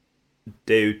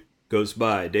 Days goes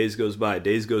by,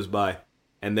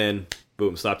 and then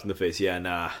boom, slapped in the face. Yeah,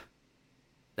 nah.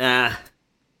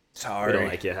 Sorry. I don't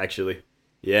like you, actually.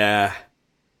 Yeah.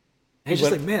 And it's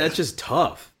just like, man, that's just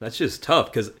tough. That's just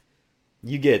tough because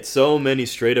you get so many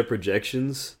straight up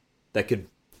rejections that could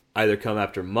either come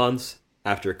after months,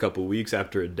 after a couple weeks,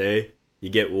 after a day. You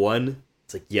get one.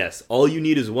 It's like, yes, all you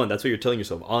need is one. That's what you're telling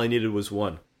yourself. All I needed was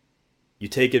one. You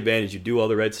take advantage. You do all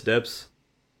the right steps.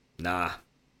 Nah.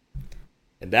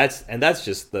 And that's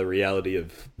just the reality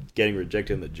of getting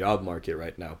rejected in the job market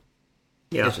right now.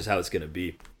 Yeah. That's just how it's going to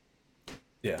be.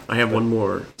 Yeah. I have one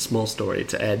more small story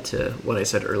to add to what I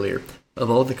said earlier. Of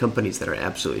all the companies that are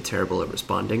absolutely terrible at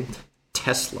responding,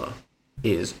 Tesla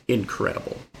is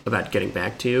incredible about getting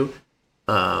back to you.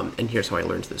 And here's how I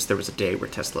learned this. There was a day where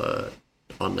Tesla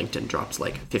on LinkedIn dropped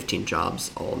like 15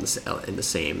 jobs all in the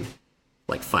same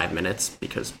like 5 minutes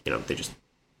because, you know,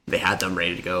 they had them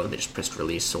ready to go and they just pressed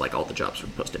release, so like all the jobs were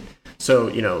posted. So,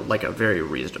 you know, like a very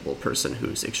reasonable person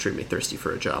who's extremely thirsty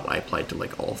for a job, I applied to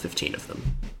like all 15 of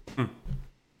them.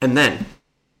 And then,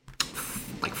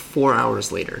 like 4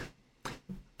 hours later,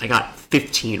 I got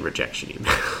 15 rejection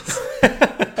emails.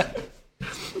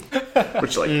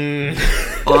 Which, like,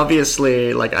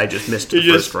 obviously, like, I just missed the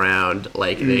first round.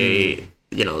 Like, they,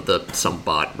 you know, some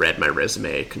bot read my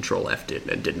resume, Control-F'd it,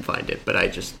 and didn't find it. But I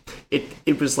just,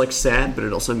 it was, like, sad, but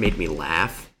it also made me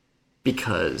laugh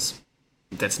because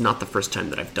that's not the first time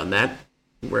that I've done that,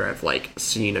 where I've, like,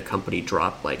 seen a company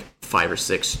drop, like, 5 or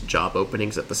 6 job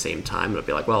openings at the same time. And I'll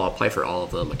be like, well, I'll apply for all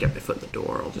of them. I'll get my foot in the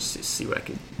door. I'll just see what I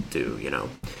can do, you know.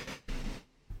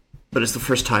 But it's the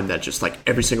first time that just, like,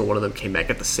 every single one of them came back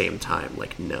at the same time.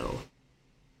 Like, no.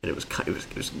 And it was kind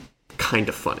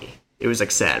of funny. It was,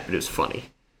 like, sad, but it was funny.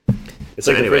 It's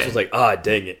So like anyway. the first one's like,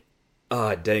 dang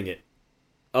it.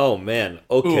 Oh, man.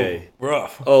 Okay. Ooh,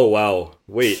 rough. Oh, wow.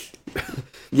 Wait.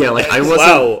 Yeah, like, I wasn't...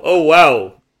 Wow. Oh,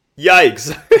 wow.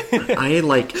 Yikes. I,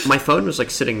 like, my phone was,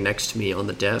 like, sitting next to me on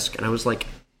the desk, and I was like,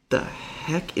 the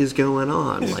heck is going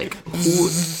on? Like,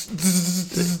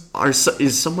 is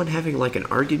someone having, like, an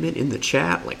argument in the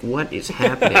chat? Like, what is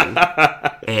happening?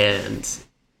 And...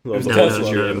 Love was the Tesla.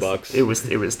 in your inbox. It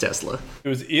was Tesla. It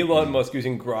was Elon Musk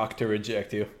using Grok to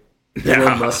reject you.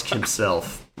 Elon Musk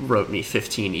himself wrote me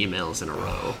 15 emails in a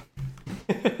row.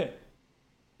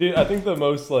 Dude, I think the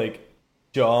most, like,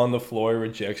 jaw on the floor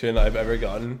rejection I've ever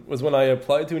gotten was when I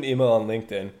applied to an email on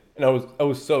LinkedIn, and I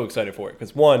was so excited for it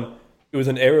because one, it was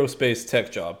an aerospace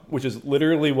tech job, which is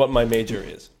literally what my major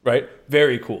is, right?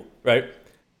 Very cool, right?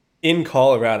 In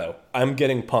Colorado, I'm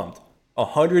getting pumped.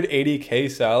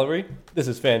 180K salary. This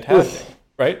is fantastic,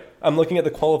 right? I'm looking at the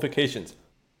qualifications.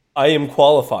 I am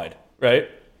qualified, right?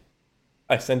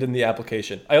 I send in the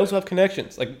application. I also have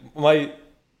connections. Like, my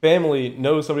family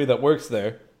knows somebody that works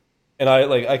there, and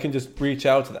I can just reach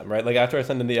out to them, right? Like, after I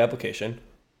send in the application,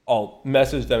 I'll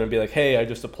message them and be like, hey, I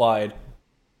just applied.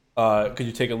 Could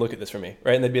you take a look at this for me,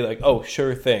 right? And they'd be like, oh,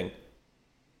 sure thing.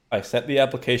 I sent the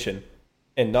application,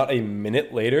 and not a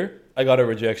minute later, I got a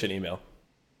rejection email.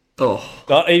 Oh,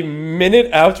 Not a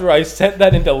minute after I sent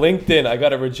that into LinkedIn, I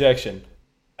got a rejection.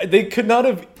 They could not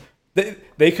have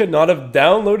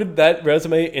downloaded that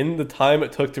resume in the time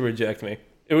it took to reject me.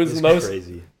 It was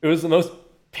Crazy. It was the most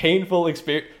painful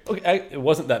experience. Okay, it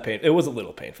wasn't that painful. It was a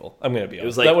little painful. I'm gonna be honest. It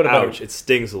was like, that would have ouch, it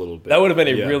stings a little bit. That would have been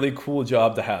a really cool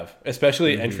job to have,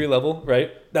 especially entry level,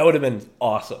 right? That would have been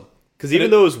awesome. Because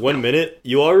even though it was 1 minute,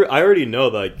 I already know,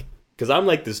 like, because I'm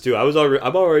like this too.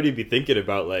 I'm already be thinking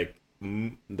about, like,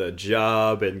 the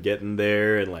job and getting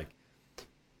there and like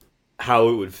how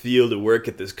it would feel to work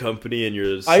at this company, and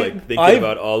you're just like thinking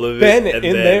about all of it.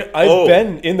 I've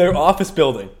been in their office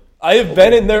building. I have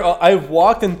been in there. I've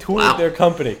walked and toured their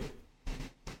company.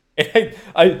 And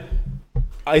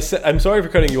I said, I'm sorry for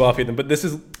cutting you off, Ethan, but this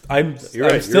is I'm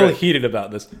still heated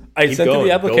about this. I sent in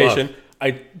the application.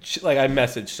 I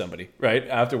messaged somebody right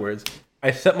afterwards. I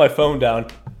set my phone down,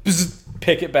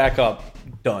 pick it back up,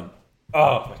 done.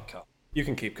 Oh my god! You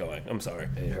can keep going. I'm sorry.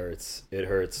 It hurts.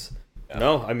 Yeah.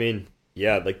 No, I mean,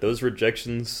 yeah, like those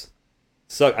rejections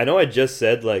suck. I know I just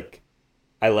said like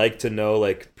I like to know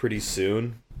like pretty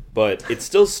soon, but it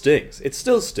still stings. It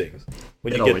still stings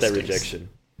when you get that rejection.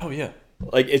 Oh yeah.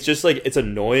 Like it's just like it's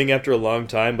annoying after a long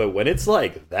time, but when it's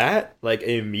like that, like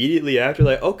immediately after,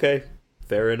 like okay,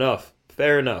 fair enough.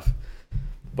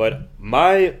 But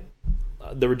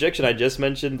the rejection I just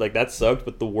mentioned, like that sucked.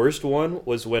 But the worst one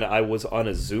was when I was on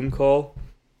a Zoom call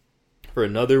for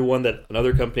another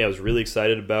company I was really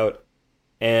excited about,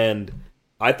 and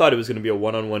I thought it was going to be a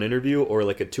one-on-one interview or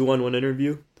like a two-on-one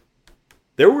interview.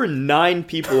 There were 9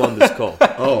 people on this call.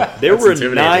 There were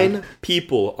 9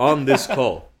 people on this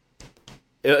call.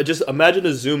 Just imagine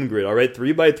a Zoom grid, all right?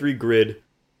 3x3 grid.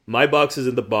 My box is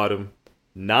at the bottom.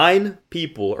 9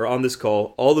 people are on this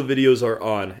call. All the videos are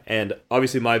on, and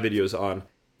obviously my video's on.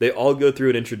 They all go through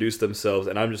and introduce themselves,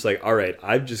 and I'm just like, all right,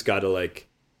 I've just got to like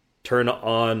turn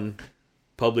on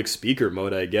public speaker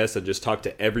mode, I guess, and just talk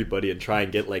to everybody and try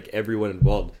and get like everyone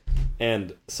involved.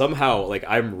 And somehow, like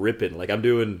I'm ripping, like I'm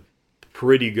doing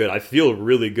pretty good. I feel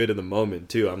really good in the moment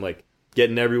too. I'm like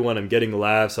getting everyone. I'm getting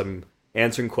laughs. I'm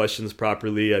answering questions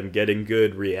properly. I'm getting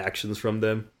good reactions from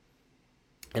them.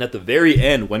 And at the very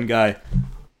end, one guy,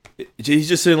 he's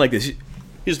just sitting like this. He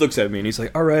just looks at me and he's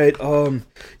like, all right,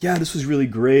 yeah, this was really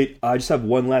great. I just have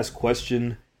one last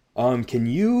question. Can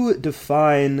you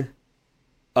define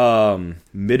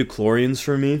midichlorians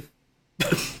for me?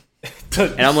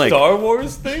 And I'm like, Star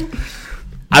Wars thing?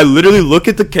 I literally look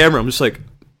at the camera. I'm just like,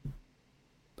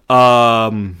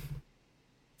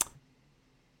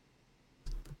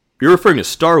 you're referring to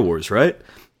Star Wars, right?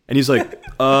 And he's like,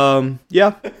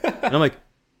 yeah. And I'm like,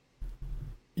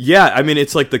 yeah, I mean,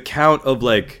 it's like the count of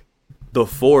like the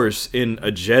Force in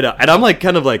a Jedi. And I'm like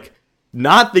kind of like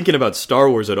not thinking about Star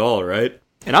Wars at all, right?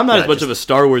 And I'm not as much of a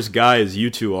Star Wars guy as you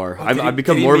two are. I've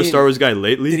become more of a Star Wars guy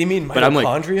lately. Did he mean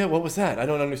mitochondria? What was that? I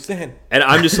don't understand. And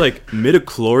I'm just like,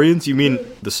 midichlorians? You mean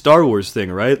the Star Wars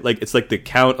thing, right? Like, it's like the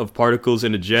count of particles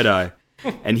in a Jedi.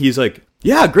 And he's like,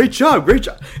 yeah, great job.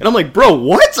 And I'm like, bro,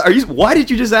 what? Why did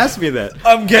you just ask me that?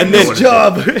 I'm getting this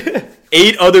job.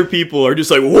 8 other people are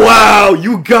just like, wow,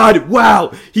 you got it.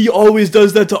 Wow. He always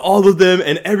does that to all of them.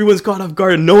 And everyone's caught off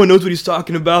guard and no one knows what he's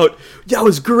talking about. That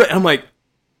was great. And I'm like,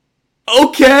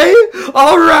 okay,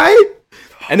 all right.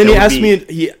 And then he asked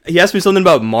me something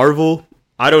about Marvel.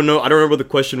 I don't remember what the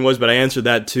question was, but I answered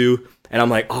that too. And I'm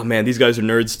like, oh man, these guys are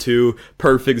nerds too.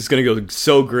 Perfect. It's gonna go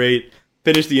so great.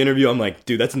 Finish the interview. I'm like,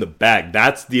 dude, that's in the bag.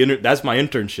 That's my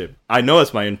internship. I know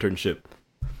that's my internship.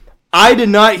 I did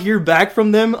not hear back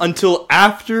from them until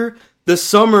after the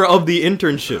summer of the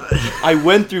internship. I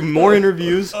went through more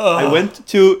interviews. I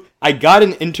got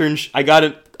an internship. I got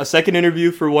a second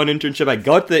interview for one internship. I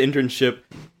got the internship.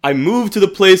 I moved to the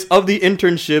place of the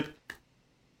internship,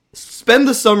 spend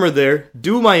the summer there,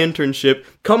 do my internship,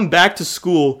 come back to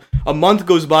school. A month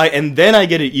goes by, and then I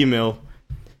get an email.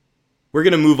 We're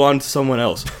going to move on to someone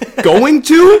else. Going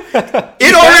to?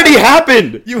 It already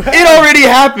happened. It already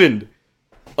happened.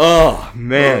 Oh,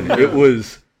 man. It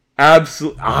was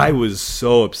absolutely... I was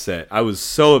so upset.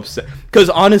 Because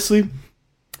honestly,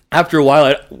 after a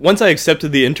while, once I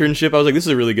accepted the internship, I was like, this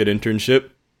is a really good internship.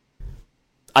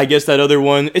 I guess that other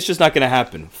one, it's just not going to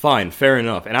happen. Fine, fair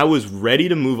enough. And I was ready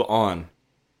to move on.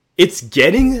 It's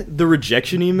getting the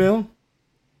rejection email.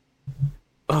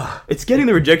 It's getting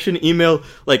the rejection email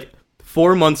like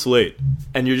 4 months late.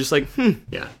 And you're just like,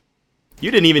 yeah.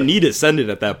 You didn't even need to send it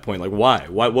at that point. Like, why?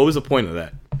 What was the point of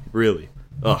that? Really?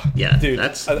 Yeah, dude,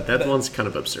 that one's kind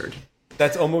of absurd.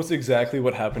 That's almost exactly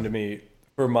what happened to me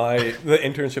for the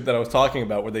internship that I was talking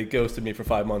about, where they ghosted me for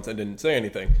 5 months and didn't say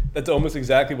anything. That's almost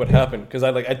exactly what happened, because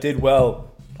I did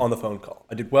well on the phone call.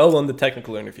 I did well on the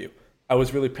technical interview. I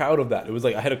was really proud of that. It was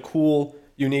like I had a cool,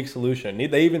 unique solution.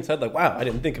 They even said like, wow, I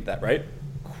didn't think of that, right?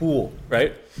 Cool,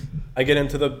 right? I get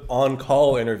into the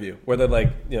on-call interview where they're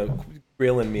like,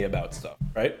 grilling me about stuff,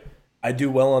 right? I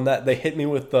do well on that. They hit me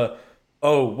with the,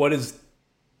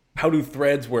 how do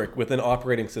threads work within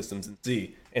operating systems in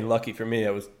C? And lucky for me,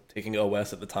 I was taking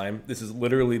OS at the time. This is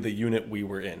literally the unit we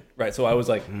were in, right? So I was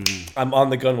like, I'm on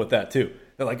the gun with that too.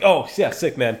 They're like, oh, yeah,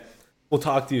 sick, man. We'll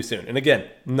talk to you soon. And again,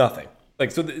 nothing.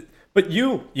 Like, so But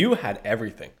you had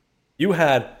everything. You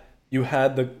had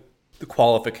the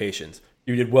qualifications.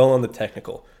 You did well on the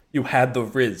technical. You had the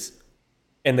Riz.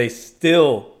 And they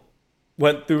still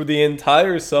went through the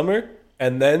entire summer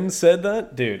and then said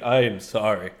that? Dude, I am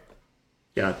sorry.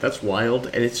 Yeah, that's wild,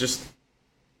 and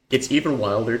it's even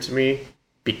wilder to me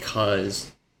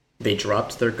because they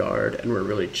dropped their guard and were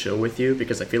really chill with you,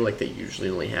 because I feel like that usually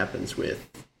only happens with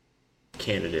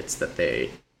candidates that they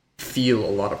feel a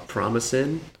lot of promise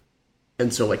in.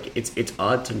 And so like it's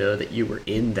odd to know that you were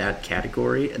in that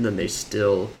category and then they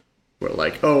still were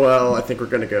like, oh well, I think we're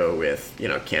gonna go with,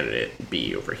 candidate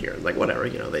B over here. Like whatever,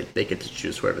 they get to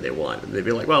choose whoever they want. And they'd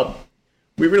be like, well,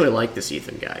 we really like this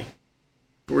Ethan guy.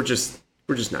 But we're just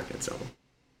not gonna tell him.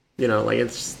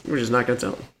 We're just not gonna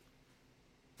tell him.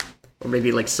 Or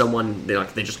maybe like someone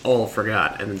they just all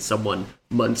forgot, and then someone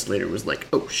months later was like,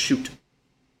 oh shoot.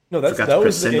 No, that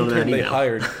was the intern they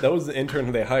hired. That was the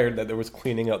intern they hired that was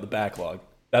cleaning out the backlog.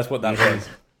 That's what that was.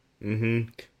 Mm-hmm.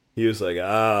 He was like,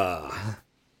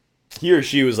 he or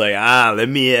she was like, let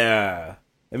me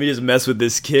just mess with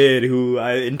this kid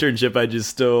internship I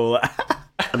just stole.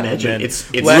 Imagine it's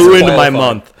ruined my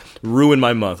month.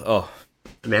 Oh,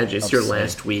 imagine it's your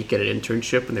last week at an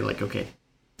internship, and they're like, okay,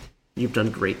 you've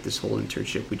done great this whole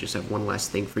internship. We just have one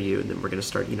last thing for you, and then we're gonna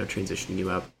start, transitioning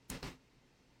you out.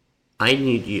 I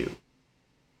need you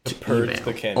to purge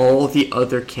email all the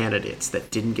other candidates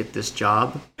that didn't get this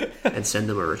job and send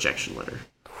them a rejection letter.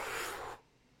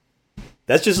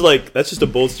 That's just to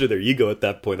bolster their ego at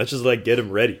that point. That's just like get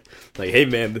them ready. Like, hey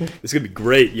man, this is gonna be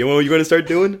great. You know what you're gonna start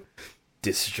doing?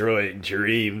 Destroying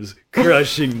dreams,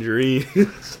 crushing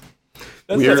dreams.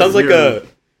 That sounds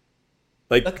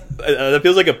that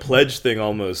feels like a pledge thing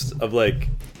almost of like,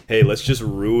 hey, let's just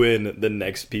ruin the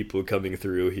next people coming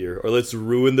through here. Or let's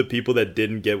ruin the people that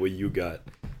didn't get what you got.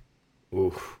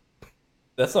 Oof.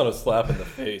 That's not a slap in the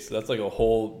face. That's like a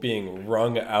whole being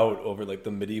wrung out over like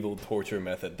the medieval torture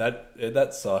method.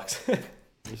 That sucks.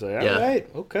 He's like, all right,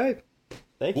 okay.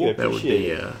 Thank you, I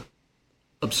appreciate it. That would be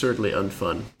absurdly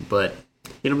unfun. But,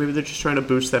 maybe they're just trying to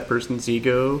boost that person's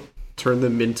ego, turn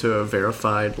them into a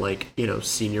verified,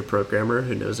 senior programmer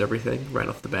who knows everything right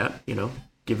off the bat,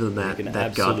 Give them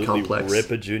that god complex.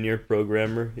 Rip a junior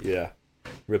programmer, yeah.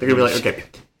 They're gonna be like, okay,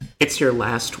 it's your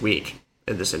last week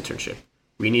in this internship.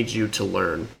 We need you to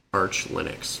learn Arch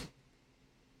Linux.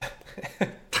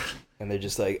 And they're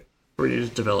just like, we need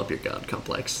to develop your god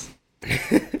complex.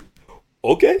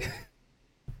 Okay.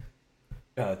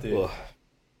 God, dude.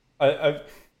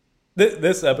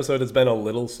 This episode has been a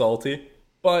little salty,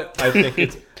 but I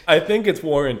think it's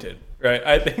warranted, right?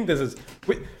 I think this is.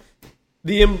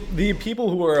 The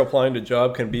people who are applying to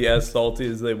job can be as salty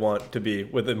as they want to be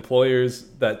with employers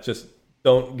that just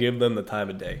don't give them the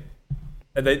time of day.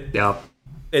 And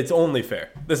it's only fair.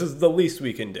 This is the least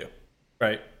we can do,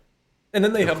 right? And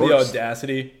then they have the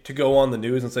audacity to go on the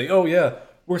news and say, "Oh yeah,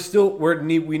 we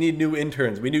need new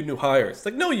interns. We need new hires." It's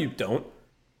like, no, you don't.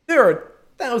 There are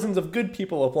thousands of good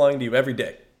people applying to you every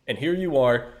day, and here you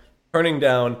are turning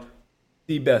down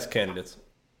the best candidates.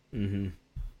 Mm-hmm.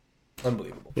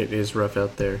 Unbelievable. It is rough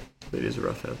out there.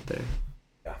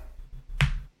 Yeah.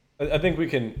 I think we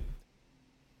can.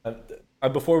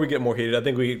 Before we get more heated, I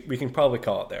think we can probably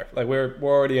call it there. Like we're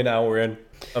already an hour in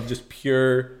of just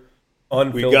pure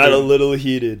unfiltered. We got a little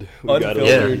heated.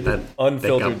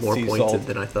 Unfiltered got more sea pointed salt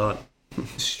than I thought.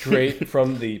 Straight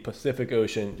from the Pacific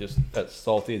Ocean, just as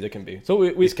salty as it can be. So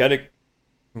we kind of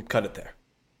cut it there.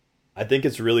 I think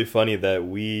it's really funny that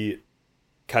we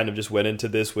kind of just went into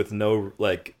this with no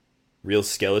real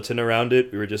skeleton around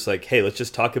it. We were just like, hey, let's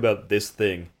just talk about this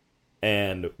thing.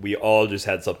 And we all just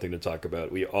had something to talk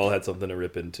about. We all had something to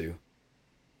rip into.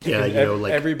 Yeah,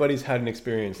 everybody's had an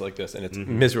experience like this, and it's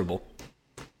miserable.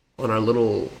 On our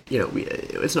little,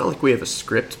 it's not like we have a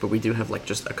script, but we do have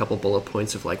just a couple bullet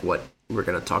points of what we're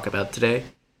going to talk about today.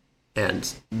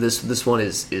 And this one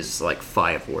is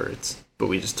 5 words, but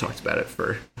we just talked about it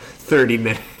for 30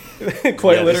 minutes.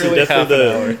 Literally half an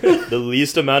hour. The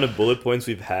least amount of bullet points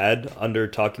we've had under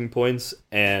talking points,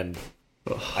 and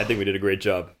I think we did a great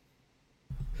job.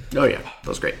 Oh yeah, that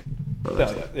was great.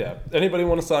 Yeah. Anybody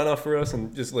want to sign off for us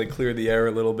and just clear the air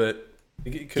a little bit?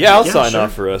 I'll sign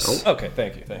off for us. Oh, okay,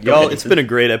 thank you. Y'all, it's been a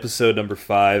great episode number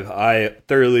 5. I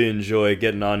thoroughly enjoy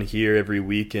getting on here every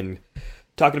week and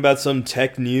talking about some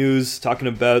tech news, talking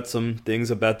about some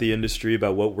things about the industry,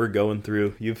 about what we're going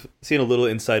through. You've seen a little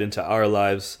insight into our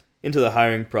lives, into the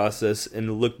hiring process,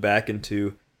 and look back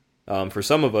into, for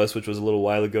some of us, which was a little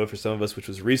while ago, for some of us, which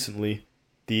was recently,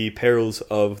 the perils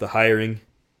of the hiring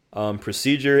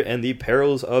procedure and the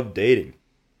perils of dating.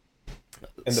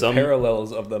 And the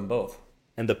parallels of them both.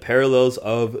 And the parallels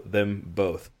of them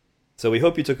both. So we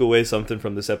hope you took away something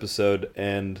from this episode,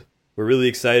 and we're really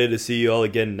excited to see you all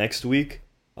again next week.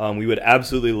 We would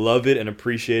absolutely love it and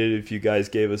appreciate it if you guys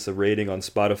gave us a rating on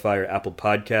Spotify or Apple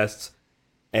Podcasts,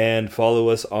 and follow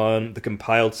us on the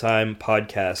Compile Time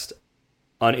Podcast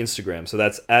on Instagram. So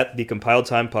that's at the Compile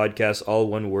Time Podcast, all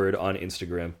one word, on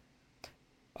Instagram.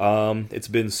 It's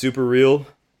been super real,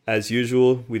 as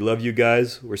usual. We love you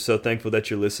guys. We're so thankful that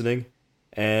you're listening.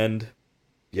 And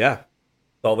yeah,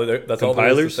 that's all there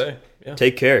is to say. Yeah.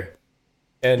 Take care.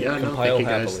 And compile thank you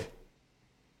happily. guys.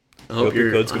 I hope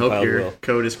your well.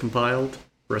 code is compiled.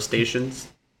 Rustations,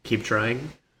 keep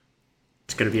trying.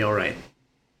 It's going to be all right.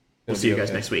 We'll see you guys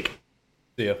next week.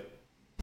 See ya.